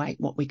bit overweight,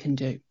 what we can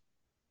do?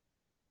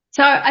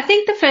 So I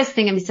think the first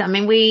thing is,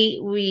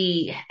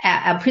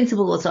 our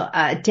principles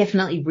are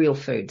definitely real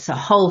food. So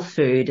whole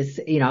food is,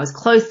 as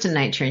close to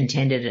nature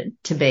intended it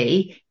to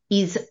be,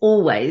 is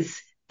always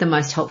the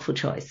most helpful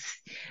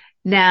choice.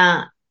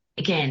 Now,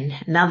 again,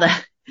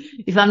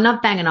 if I'm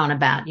not banging on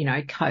about,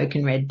 Coke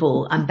and Red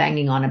Bull, I'm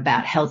banging on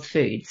about health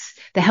foods.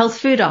 The health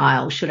food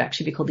aisle should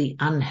actually be called the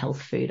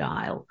unhealth food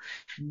aisle,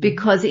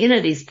 because in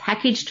it is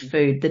packaged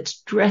food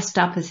that's dressed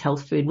up as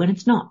health food when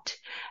it's not.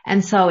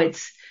 And so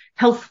it's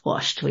health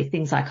washed with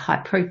things like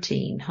high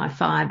protein, high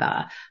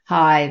fiber,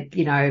 high,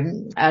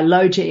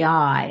 low GI,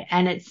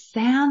 and it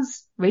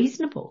sounds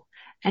reasonable.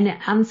 And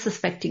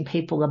unsuspecting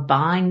people are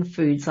buying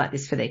foods like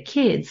this for their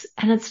kids,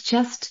 and it's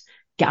just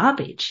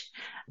garbage.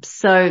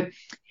 So,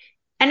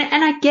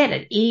 and I get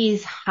it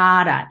is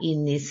harder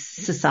in this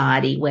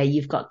society where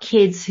you've got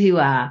kids who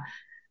are,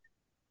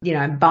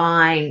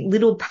 buying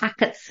little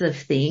packets of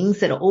things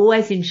that are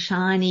always in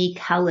shiny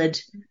coloured,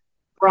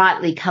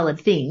 brightly coloured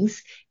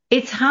things.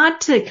 It's hard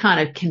to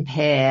kind of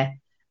compare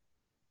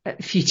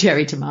a few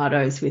cherry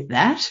tomatoes with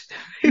that.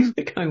 We're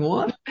going,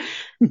 what?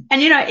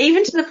 And,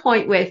 even to the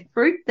point where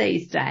fruit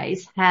these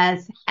days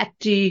has had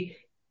to,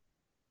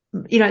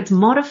 it's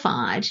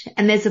modified,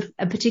 and there's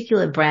a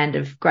particular brand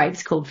of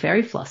grapes called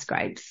Fairy Floss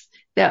grapes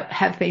that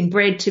have been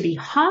bred to be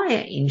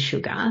higher in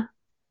sugar.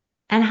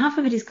 And half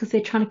of it is because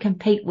they're trying to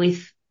compete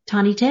with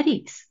tiny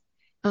teddies.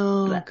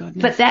 Oh,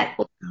 goodness. But that,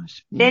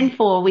 Gosh. then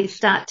we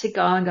start to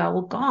go and go,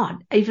 well,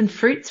 God, even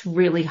fruit's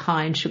really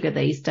high in sugar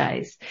these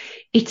days.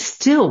 It's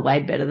still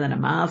way better than a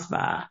Mars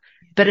bar,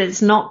 but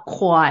it's not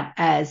quite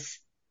as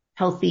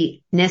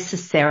healthy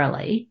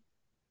necessarily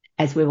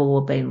as we've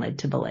all been led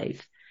to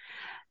believe.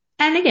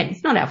 And again,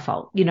 it's not our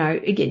fault. You know,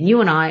 again, you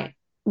and I,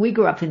 we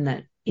grew up in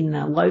the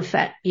low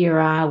fat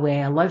era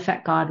where low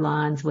fat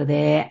guidelines were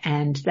there,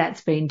 and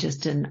that's been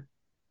just a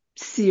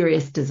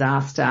serious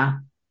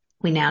disaster.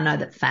 We now know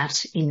that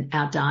fat in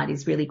our diet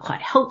is really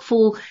quite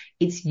helpful.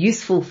 It's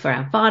useful for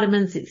our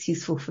vitamins. It's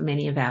useful for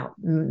many of our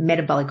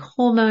metabolic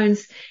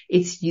hormones.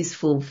 It's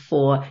useful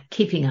for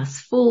keeping us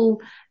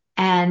full.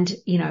 And,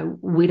 you know,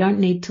 we don't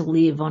need to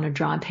live on a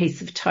dry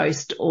piece of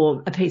toast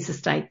or a piece of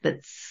steak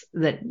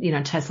that, you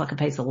know, tastes like a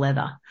piece of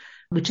leather,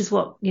 which is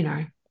what, you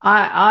know,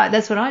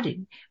 that's what I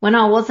did.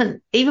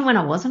 Even when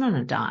I wasn't on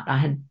a diet, I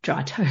had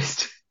dry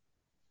toast.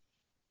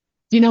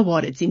 You know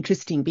what? It's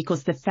interesting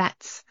because the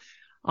fats,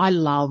 I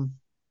love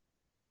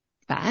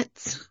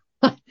fats.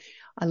 I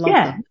love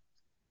them.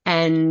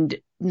 And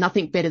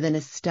nothing better than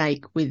a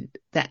steak with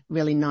that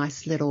really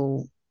nice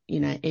little,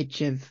 you know,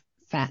 edge of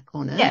fat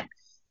on it. Yeah.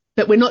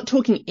 But we're not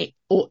talking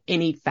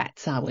any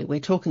fats, are we? We're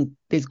talking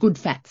there's good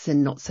fats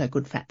and not so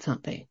good fats,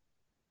 aren't there?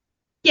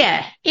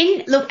 Yeah.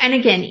 And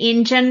again,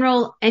 in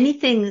general,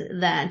 anything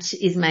that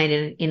is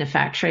made in a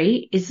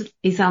factory is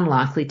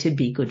unlikely to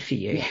be good for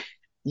you.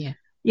 Yeah.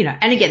 You know,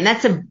 and again,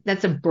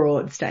 that's a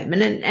broad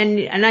statement.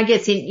 And I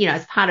guess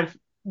as part of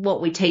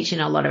what we teach in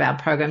a lot of our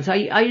programs,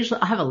 I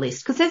usually have a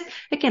list because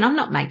again, I'm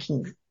not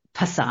making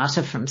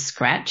passata from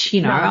scratch,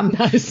 you know, I'm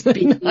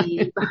busy.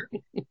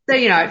 So,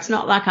 you know, it's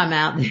not like I'm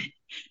out there,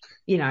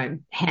 you know,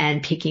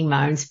 hand picking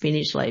my own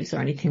spinach leaves or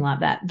anything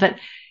like that. But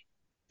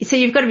so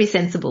you've got to be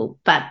sensible,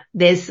 but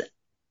there's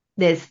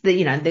the,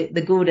 you know,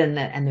 the good and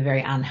the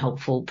very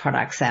unhelpful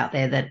products out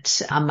there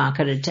that are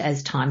marketed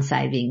as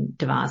time-saving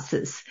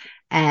devices.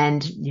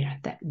 And, you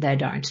know, they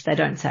don't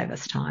save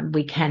us time.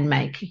 We can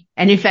make,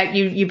 and in fact,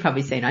 you've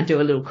probably seen, I do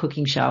a little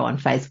cooking show on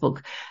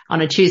Facebook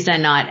on a Tuesday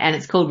night and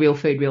it's called Real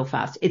Food, Real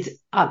Fast.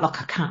 I'm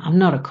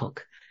not a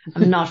cook.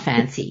 I'm not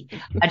fancy.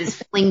 I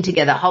just fling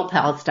together a whole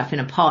pile of stuff in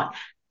a pot,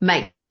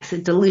 makes a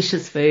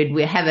delicious food.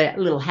 We have a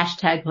little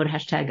hashtag called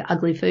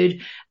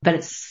 #uglyfood, but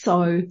it's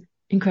so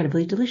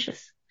incredibly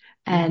delicious.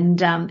 And,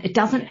 it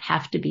doesn't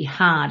have to be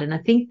hard. And I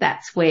think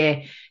that's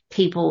where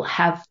people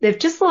they've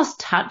just lost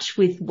touch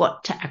with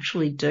what to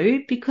actually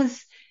do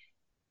because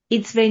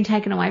it's been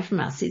taken away from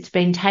us. It's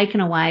been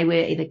taken away.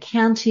 We're either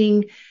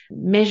counting,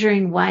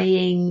 measuring,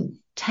 weighing,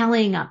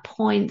 tallying up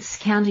points,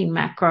 counting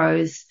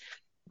macros.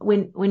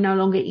 We're no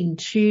longer in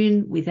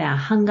tune with our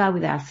hunger,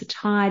 with our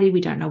satiety.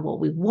 We don't know what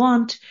we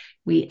want.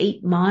 We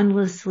eat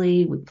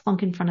mindlessly. We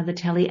plonk in front of the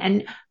telly.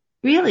 And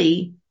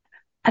really,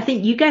 I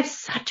think you gave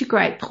such a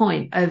great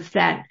point of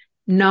that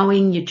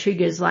knowing your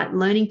triggers, like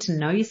learning to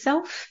know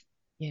yourself.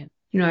 Yeah.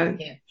 You know,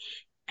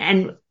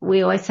 and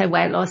we always say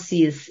weight loss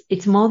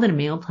it's more than a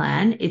meal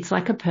plan. It's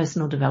like a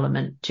personal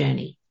development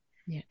journey.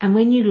 Yeah. And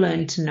when you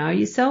learn to know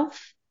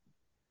yourself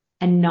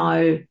and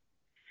know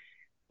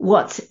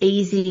what's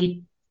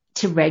easy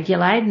to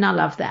regulate, and I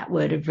love that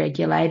word of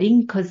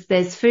regulating because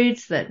there's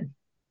foods that,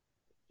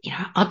 you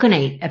know, I can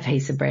eat a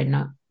piece of bread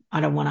and I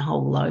don't want a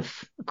whole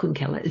loaf. I couldn't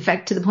care less. In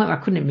fact, to the point where I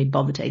couldn't even be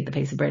bothered to eat the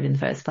piece of bread in the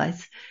first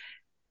place.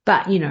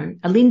 But, you know,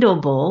 a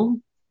Lindor ball,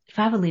 if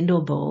I have a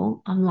Lindor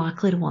ball, I'm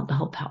likely to want the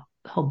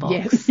whole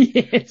box.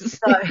 Yes.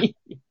 So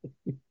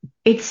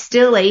it's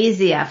still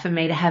easier for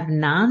me to have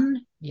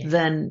none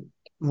than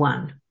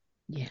one.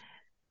 Yeah.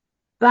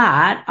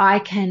 But I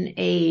can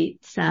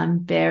eat some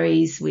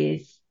berries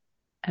with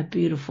a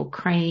beautiful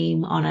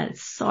cream on it.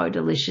 It's so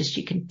delicious.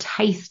 You can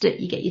taste it.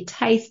 You get your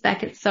taste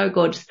back. It's so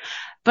gorgeous.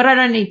 But I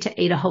don't need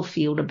to eat a whole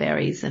field of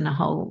berries and a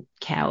whole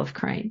cow of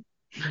cream.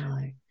 No.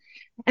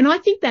 And I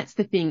think that's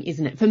the thing,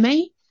 isn't it? For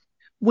me,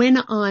 when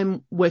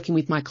I'm working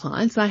with my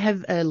clients, I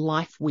have a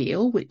life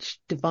wheel which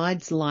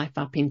divides life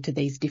up into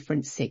these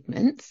different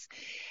segments.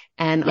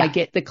 And I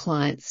get the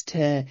clients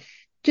to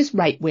just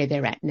rate where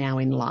they're at now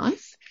in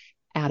life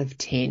out of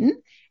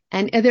 10.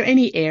 And are there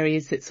any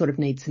areas that sort of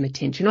need some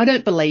attention? I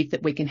don't believe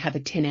that we can have a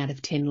 10 out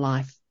of 10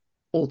 life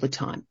all the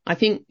time. I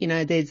think, you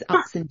know, there's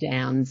ups and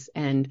downs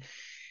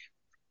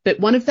but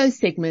one of those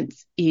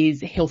segments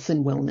is health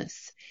and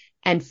wellness.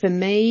 And for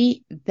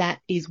me,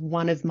 that is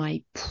one of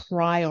my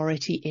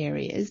priority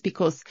areas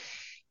because,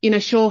 you know,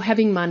 sure,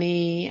 having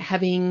money,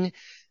 having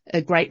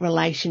a great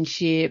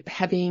relationship,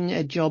 having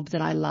a job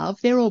that I love,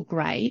 they're all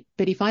great.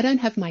 But if I don't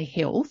have my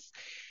health,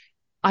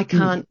 I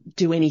can't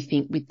do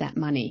anything with that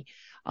money.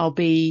 I'll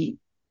be,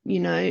 you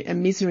know, a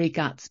misery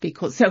guts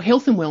so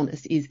health and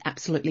wellness is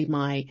absolutely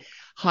my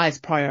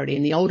highest priority.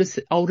 And the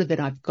older that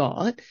I've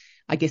got,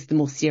 I guess the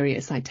more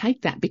serious I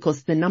take that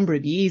because the number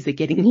of years are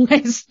getting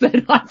less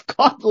that I've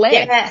got left.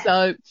 Yeah.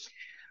 So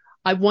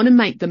I want to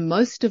make the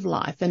most of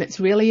life. And it's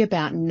really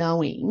about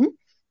knowing.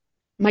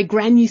 My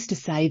gran used to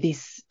say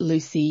this,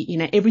 Lucy, you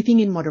know,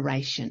 everything in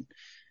moderation.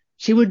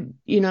 She would,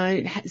 you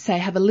know, say,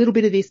 have a little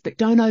bit of this, but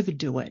don't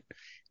overdo it.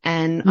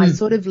 And I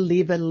sort of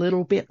live a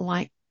little bit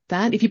like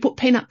that. If you put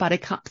peanut butter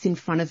cups in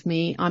front of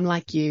me, I'm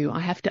like you. I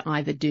have to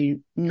either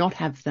not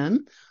have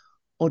them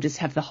or just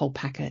have the whole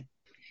packet.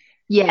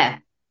 Yeah.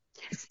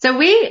 So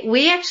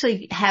we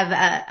actually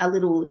have a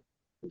little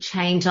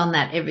change on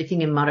that,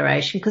 everything in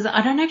moderation, because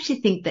I don't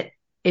actually think that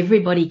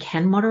everybody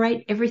can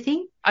moderate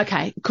everything.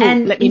 Okay, cool.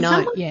 And let me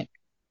know. Yeah.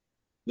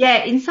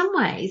 Yeah, in some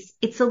ways,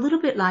 it's a little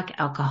bit like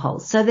alcohol.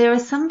 So there are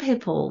some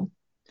people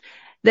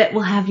that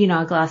will have,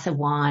 a glass of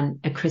wine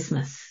at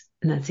Christmas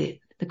and that's it.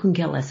 They couldn't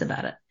care less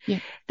about it. Yeah.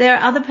 There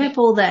are other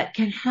people that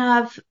can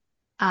have,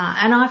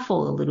 and I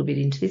fall a little bit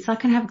into this. I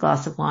can have a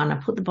glass of wine. I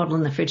put the bottle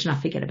in the fridge and I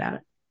forget about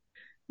it,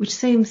 which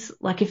seems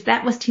like if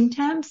that was Tim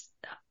Tams,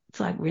 it's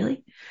like,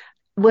 really?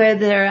 Where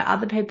there are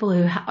other people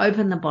who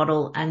open the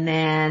bottle and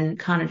then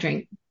kind of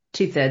drink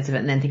 2/3 of it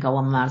and then think, oh,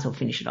 well, I might as well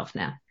finish it off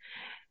now.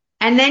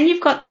 And then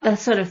you've got the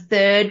sort of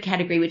third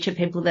category, which are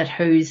people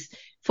whose,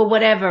 for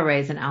whatever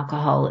reason,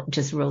 alcohol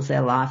just rules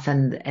their life.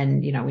 And,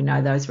 we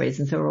know those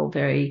reasons are all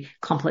very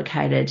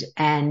complicated.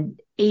 And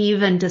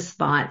even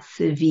despite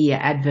severe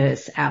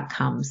adverse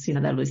outcomes, they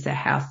lose their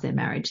house, their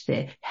marriage,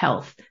 their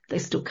health, they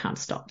still can't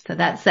stop. So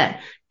that's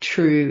that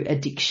true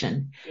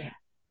addiction. Yeah.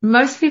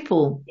 Most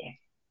people,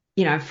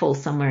 fall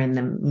somewhere in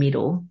the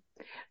middle.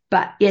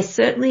 But yes,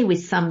 certainly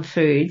with some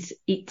foods,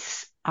 even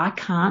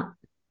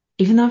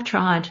though I've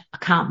tried, I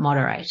can't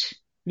moderate.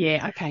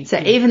 Yeah, okay. So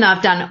even though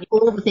I've done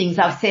all the things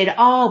I've said,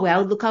 oh,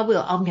 well, look, I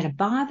will. I'm going to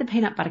buy the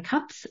peanut butter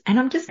cups and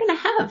I'm just going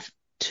to have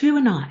 2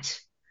 a night.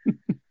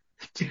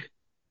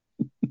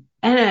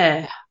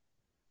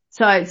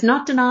 So it's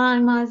not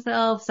denying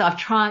myself. So I've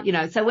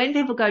tried, so when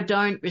people go,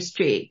 don't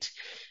restrict,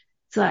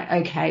 it's like,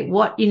 okay,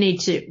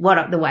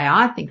 the way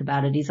I think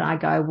about it is I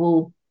go,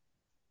 well,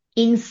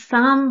 in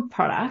some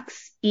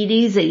products, it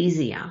is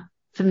easier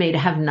for me to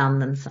have none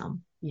than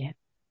some. Yeah.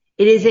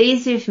 It is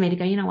easier for me to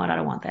go, you know what, I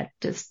don't want that.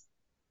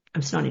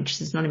 I'm just not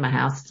interested. It's not in my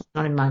house. It's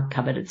not in my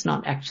cupboard. It's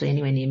not actually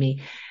anywhere near me.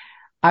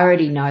 I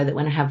already know that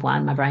when I have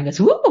one, my brain goes,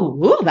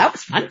 ooh, that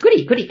was fun.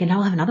 Goody. And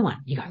I'll have another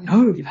one. You go,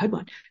 no, you've had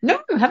one. No,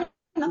 have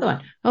another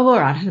one. Oh, all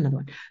right, have another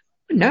one.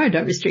 No,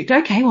 don't restrict.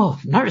 Okay, well,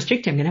 I'm not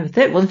restricting. I'm going to have a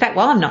third. Well, in fact,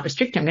 while I'm not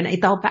restricting, I'm going to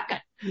eat the whole packet.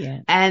 Yeah.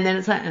 And then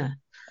it's like,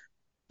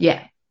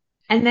 yeah.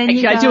 And then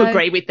actually, I do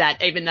agree with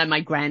that, even though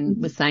my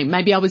gran was saying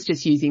maybe I was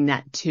just using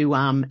that to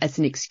as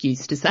an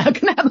excuse to say I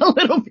can have a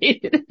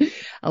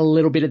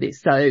little bit of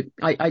this. So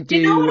I do.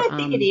 You know what I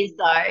think it is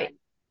though,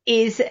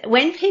 is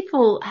when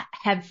people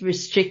have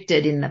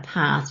restricted in the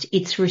past,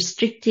 it's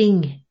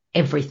restricting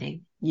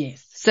everything.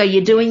 Yes. So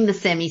you're doing the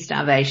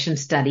semi-starvation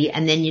study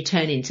and then you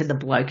turn into the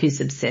bloke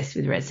who's obsessed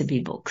with recipe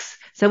books.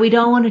 So we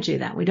don't want to do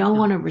that. We don't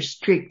want to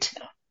restrict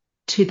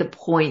to the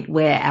point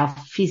where our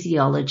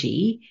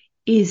physiology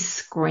is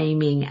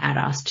screaming at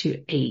us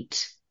to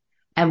eat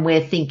and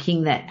we're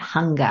thinking that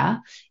hunger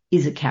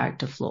is a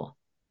character flaw.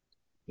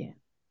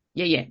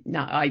 Yeah.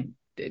 No,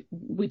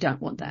 we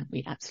don't want that.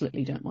 We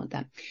absolutely don't want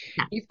that.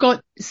 No. You've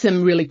got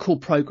some really cool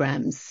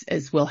programs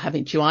as well,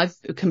 haven't you? I've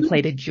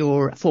completed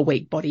your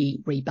 4-week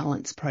body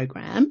rebalance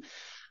program.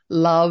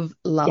 Loved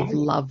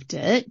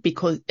it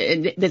because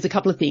there's a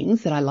couple of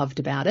things that I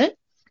loved about it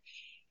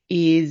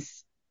is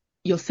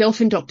yourself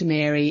and Dr.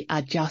 Mary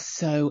are just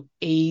so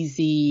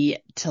easy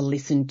to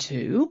listen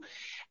to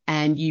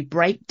and you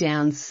break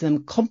down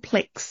some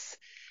complex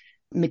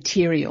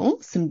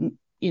material, some,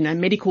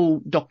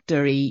 medical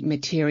doctor-y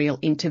material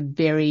into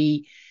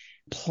very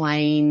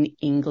plain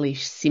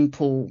English,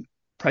 simple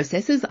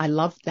processes. I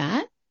loved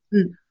that.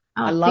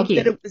 I loved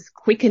that it was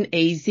quick and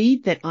easy,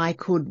 that I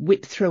could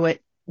whip through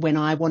it when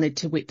I wanted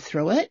to whip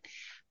through it.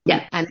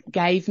 Yeah. And it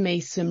gave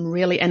me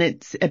and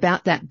it's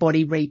about that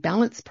body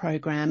rebalance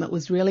program. It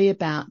was really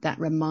about that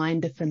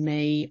reminder for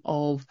me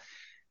of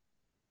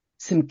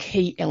some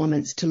key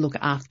elements to look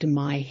after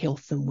my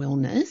health and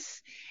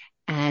wellness.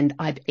 And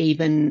I've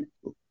even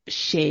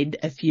shed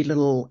a few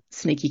little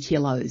sneaky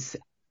kilos,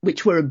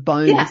 which were a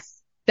bonus.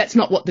 Yes. That's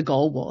not what the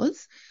goal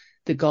was.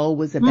 The goal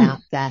was about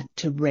that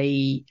to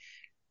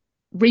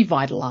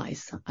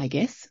revitalize, I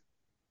guess.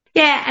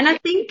 Yeah. And I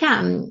think,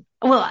 I'm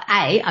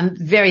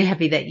very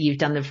happy that you've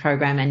done the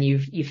program and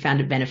you've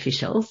found it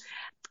beneficial.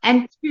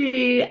 And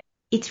 2,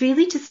 it's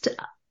really just,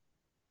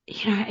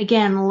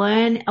 again,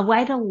 learn a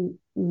way to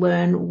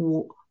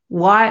learn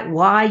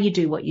why you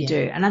do what you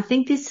do. And I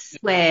think this is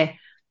where,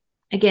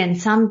 again,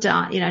 some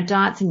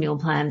diets and meal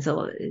plans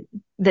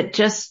that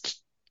just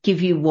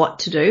give you what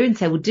to do and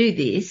say, well, do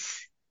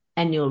this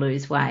and you'll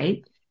lose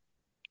weight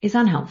is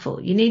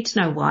unhelpful. You need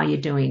to know why you're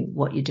doing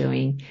what you're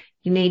doing.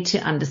 You need to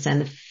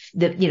understand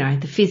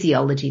the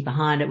physiology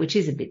behind it, which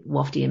is a bit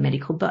wafty and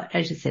medical, but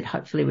as you said,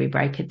 hopefully we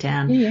break it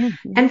down. Yeah.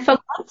 And for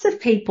lots of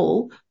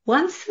people,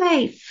 once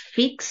they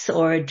fix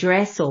or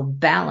address or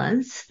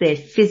balance their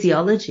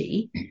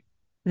physiology,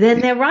 then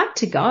they're right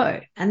to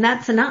go. And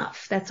that's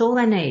enough. That's all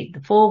they need.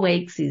 The 4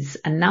 weeks is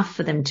enough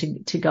for them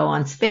to go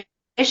on,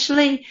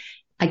 especially,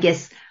 I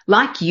guess,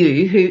 like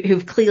you,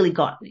 who've clearly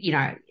got,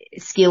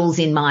 skills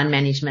in mind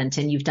management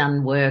and you've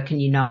done work and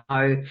you know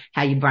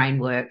how your brain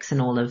works and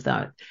all of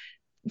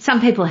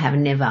some people have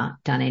never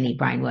done any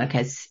brain work,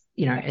 as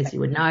you know, as you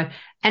would know.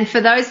 And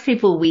for those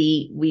people,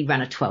 we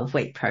run a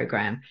 12-week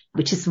program,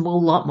 which is a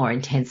lot more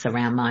intense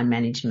around mind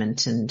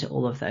management and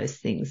all of those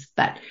things.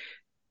 But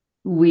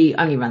we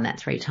only run that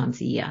 3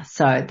 times a year.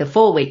 So the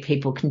 4-week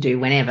people can do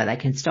whenever. They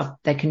can stop.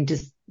 They can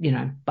just, you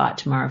know, buy it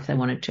tomorrow if they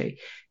wanted to.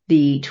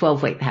 The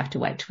 12-week, they have to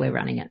wait till we're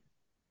running it.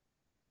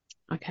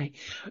 Okay.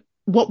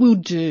 What we'll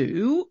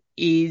do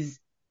is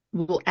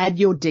we'll add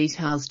your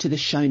details to the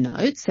show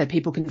notes so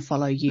people can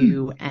follow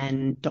you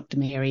and Dr.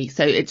 Mary.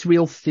 So it's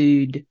real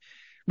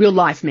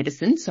life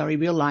medicine.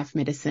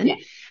 Yeah.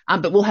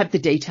 But we'll have the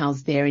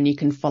details there, and you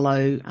can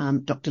follow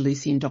Dr.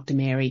 Lucy and Dr.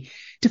 Mary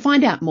to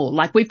find out more.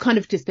 Like, we've kind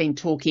of just been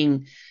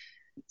talking,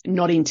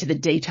 not into the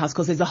details,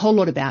 because there's a whole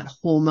lot about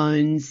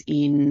hormones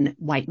in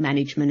weight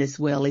management as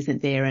well,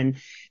 isn't there? And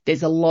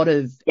there's a lot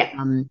of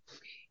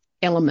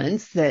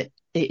elements that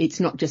it's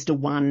not just a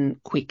one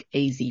quick,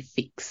 easy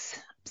fix.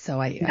 So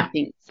I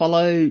think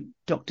follow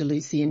Dr.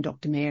 Lucy and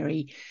Dr.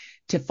 Mary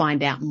to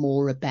find out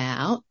more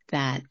about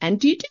that. And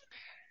do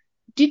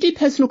you do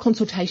personal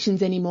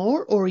consultations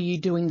anymore, or are you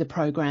doing the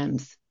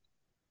programs?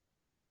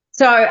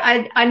 So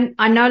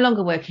I no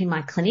longer work in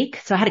my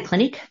clinic. So I had a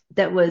clinic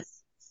that was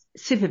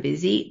super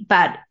busy,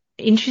 but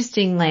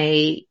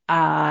interestingly,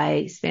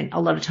 I spent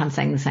a lot of time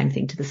saying the same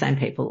thing to the same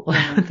people.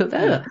 I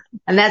thought,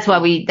 and that's why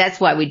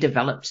we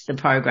developed the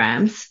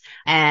programs,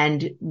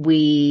 and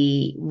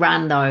we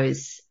run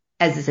those.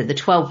 As I said, the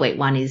 12-week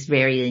one is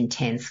very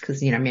intense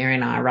because, you know, Mary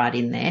and I are right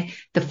in there.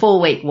 The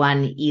 4-week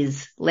one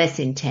is less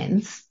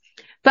intense,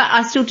 but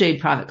I still do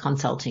private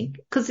consulting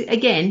because,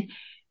 again,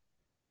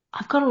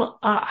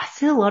 I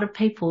see a lot of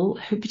people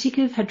who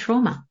particularly have had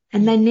trauma,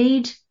 and they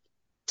need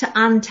to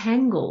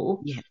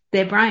untangle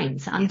their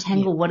brains,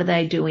 what are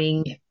they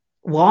doing? Yeah.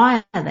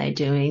 Why are they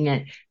doing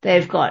it?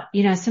 They've got,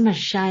 you know, so much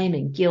shame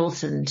and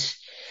guilt. And,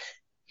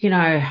 you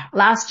know,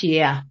 last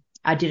year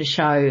I did a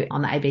show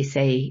on the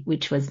ABC,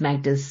 which was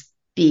Magda's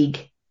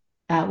big,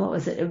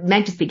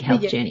 Magda's big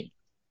health journey.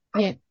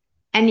 Yeah.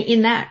 And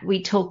in that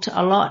we talked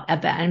a lot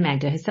about, and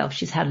Magda herself,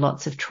 she's had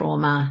lots of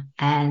trauma,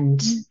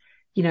 and,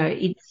 you know,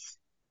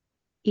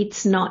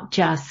 it's not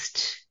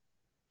just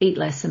eat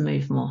less and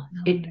move more.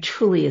 No, it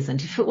truly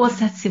isn't. If it was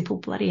that simple,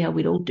 bloody hell,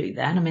 we'd all do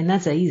that. I mean,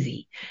 that's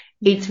easy.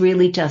 Yeah. It's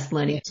really just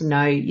learning to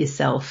know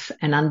yourself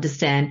and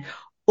understand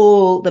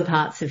all the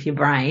parts of your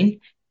brain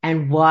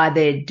and why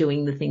they're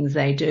doing the things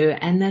they do,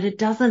 and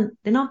that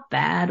they're not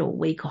bad or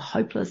weak or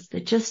hopeless.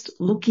 They're just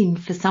looking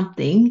for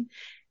something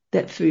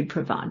that food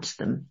provides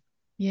them.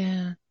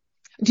 Yeah.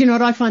 Do you know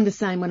what? I find the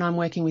same when I'm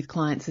working with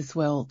clients as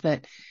well,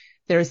 that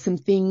there are some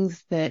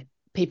things that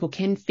people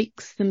can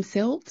fix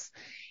themselves.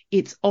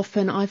 It's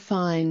often, I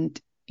find,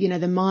 you know,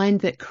 the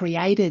mind that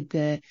created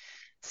the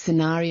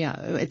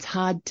scenario, it's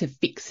hard to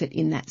fix it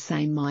in that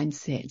same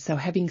mindset. So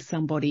having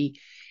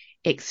somebody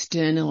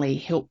externally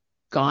help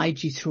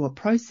guide you through a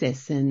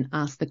process and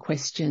ask the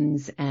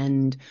questions,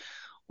 and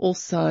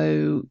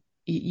also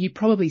you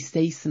probably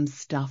see some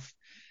stuff,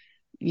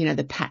 you know,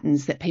 the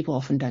patterns that people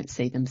often don't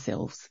see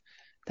themselves.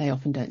 They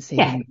often don't see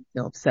them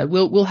themselves. So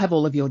we'll have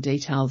all of your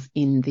details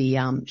in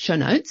the show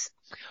notes.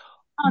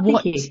 Oh,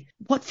 thank you.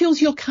 What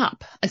fills your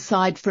cup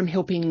aside from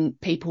helping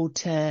people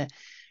to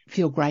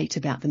feel great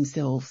about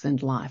themselves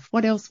and life?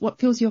 What else? What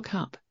fills your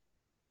cup?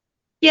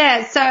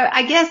 Yeah. So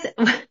I guess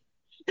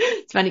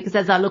it's funny because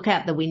as I look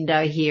out the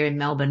window here in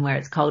Melbourne, where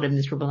it's cold and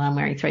miserable, and I'm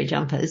wearing 3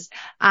 jumpers,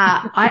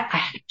 I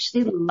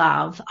actually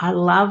love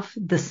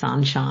the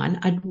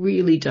sunshine. I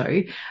really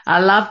do. I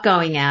love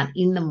going out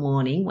in the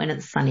morning when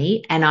it's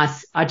sunny, and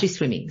I do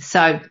swimming.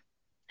 So,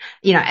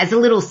 you know, as a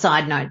little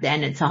side note,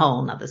 then it's a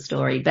whole nother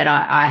story, but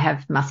I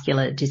have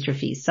muscular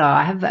dystrophy. So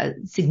I have a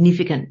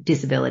significant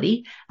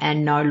disability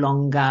and no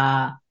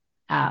longer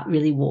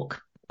really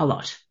walk a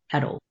lot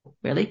at all,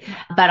 really,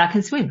 but I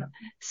can swim.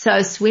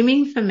 So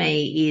swimming for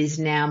me is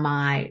now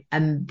my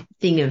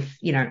thing of,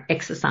 you know,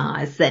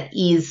 exercise that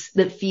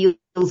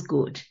feels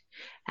good.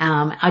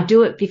 I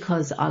do it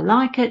because I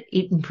like it.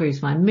 It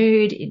improves my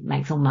mood. It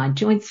makes all my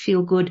joints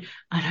feel good.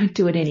 I don't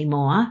do it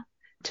anymore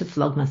to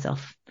flog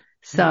myself.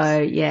 So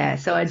yeah,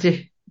 so I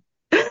do.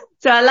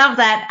 So I love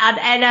that.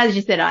 And as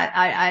you said,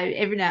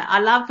 I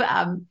love,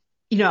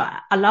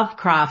 I love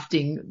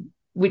crafting,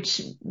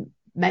 which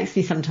makes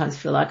me sometimes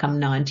feel like I'm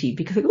 90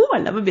 because I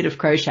love a bit of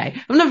crochet.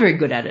 I'm not very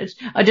good at it.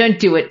 I don't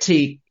do it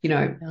to,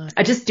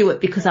 I just do it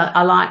because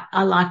I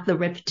like the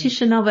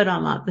repetition of it. I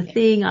like the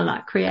thing. I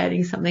like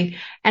creating something.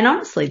 And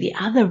honestly, the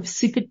other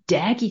super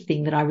daggy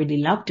thing that I really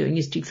love doing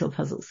is jigsaw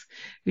puzzles,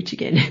 which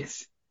again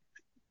is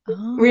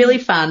really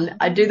fun.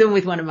 I do them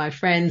with one of my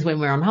friends when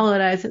we're on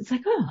holidays. It's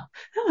like, oh,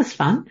 that was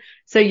fun.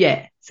 So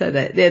yeah,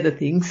 they're the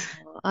things.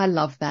 I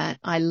love that.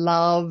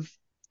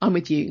 I'm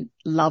with you.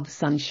 Love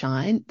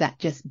sunshine. That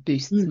just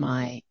boosts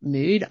my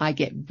mood. I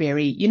get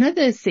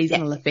the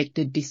seasonal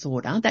affected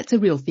disorder. That's a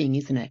real thing,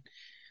 isn't it?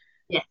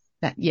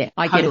 Yes.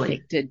 I get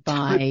affected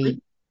by,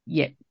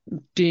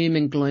 doom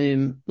and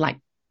gloom, like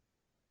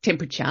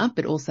temperature,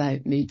 but also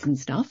moods and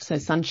stuff. So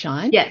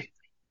sunshine. Yeah.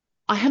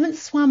 I haven't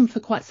swum for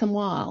quite a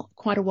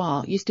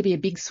while. Used to be a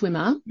big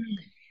swimmer.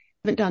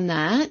 Haven't done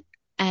that.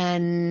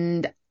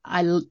 And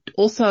I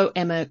also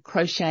am a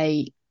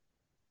crochet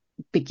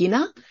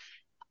beginner.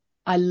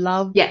 I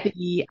love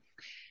the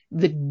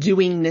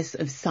doingness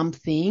of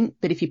something,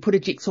 but if you put a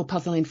jigsaw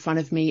puzzle in front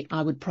of me,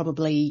 I would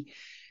probably,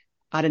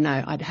 I don't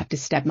know, I'd have to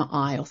stab my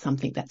eye or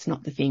something. That's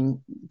not the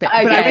thing. But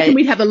I reckon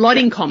we'd have a lot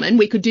in common.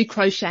 We could do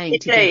crocheting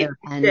together.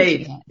 And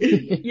Yeah.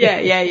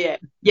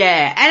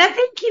 And I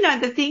think,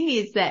 the thing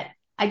is that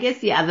I guess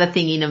the other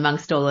thing in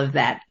amongst all of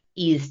that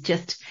is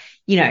just,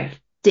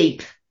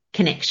 deep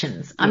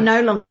connections. Yes. I'm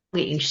no longer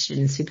interested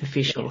in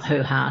superficial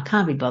hoo-ha.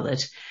 Can't be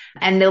bothered.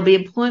 And there'll be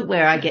a point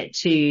where I get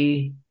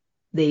to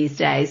these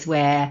days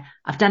where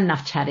I've done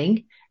enough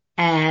chatting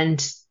and,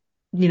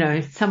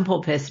 some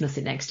poor person will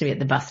sit next to me at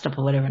the bus stop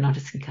or whatever, and I'll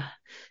just think,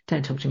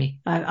 don't talk to me.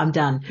 I'm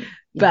done.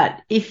 Yeah.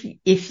 But if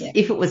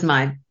it was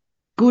my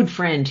good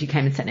friend who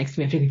came and sat next to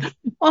me, I'd think,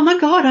 oh my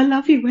God, I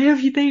love you. Where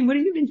have you been? What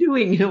have you been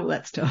doing? All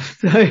that stuff.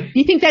 So do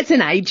you think that's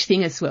an age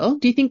thing as well?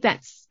 Do you think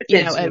that's,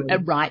 a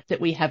right that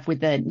we have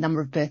with the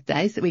number of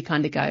birthdays that we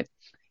kind of go,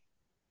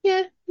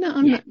 yeah,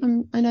 no,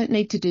 I don't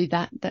need to do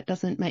that. That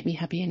doesn't make me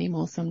happy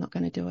anymore. So I'm not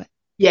going to do it.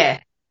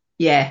 Yeah,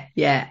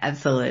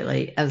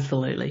 absolutely.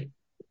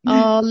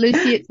 Oh,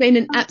 Lucy, it's been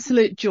an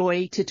absolute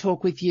joy to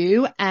talk with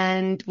you,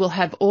 and we'll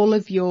have all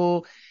of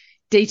your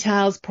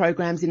details,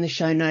 programs in the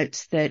show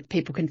notes that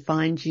people can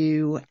find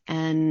you.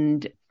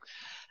 And,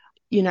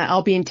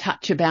 I'll be in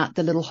touch about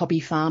the little hobby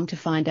farm to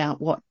find out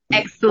what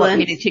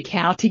miniature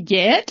cow to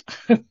get.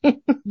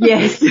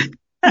 Yes.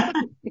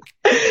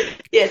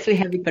 Yes, we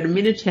have. We've got a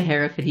miniature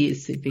Hereford. He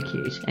is super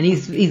cute, and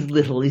he's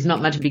little. He's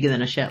not much bigger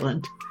than a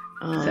Shetland.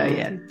 So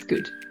it's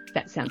good.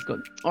 That sounds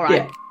good. All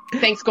right. Yeah.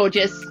 Thanks,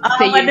 gorgeous. Oh,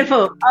 see you. Wonderful.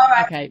 All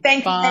right. Okay.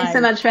 Thanks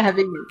so much for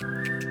having me.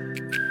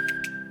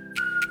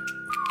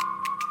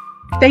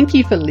 Thank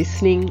you for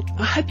listening.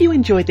 I hope you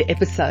enjoyed the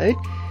episode.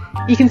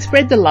 You can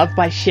spread the love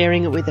by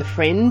sharing it with a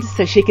friend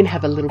so she can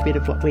have a little bit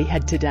of what we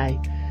had today.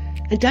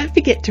 And don't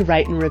forget to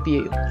rate and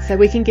review so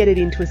we can get it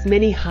into as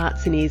many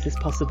hearts and ears as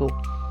possible.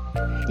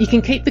 You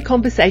can keep the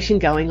conversation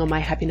going on my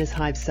Happiness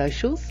Hive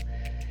socials.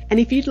 And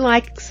if you'd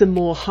like some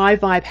more high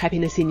vibe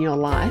happiness in your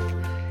life,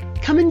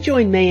 come and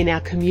join me in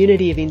our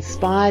community of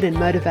inspired and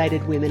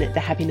motivated women at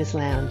the Happiness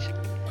Lounge.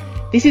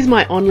 This is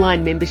my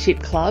online membership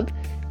club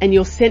and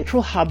your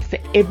central hub for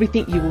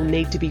everything you will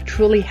need to be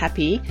truly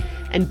happy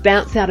and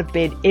bounce out of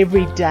bed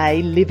every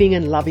day, living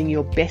and loving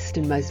your best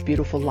and most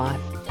beautiful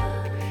life.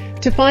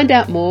 To find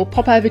out more,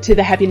 pop over to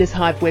the Happiness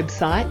Hive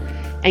website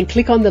and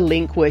click on the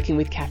link Working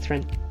with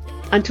Catherine.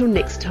 Until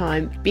next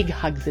time, big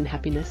hugs and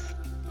happiness.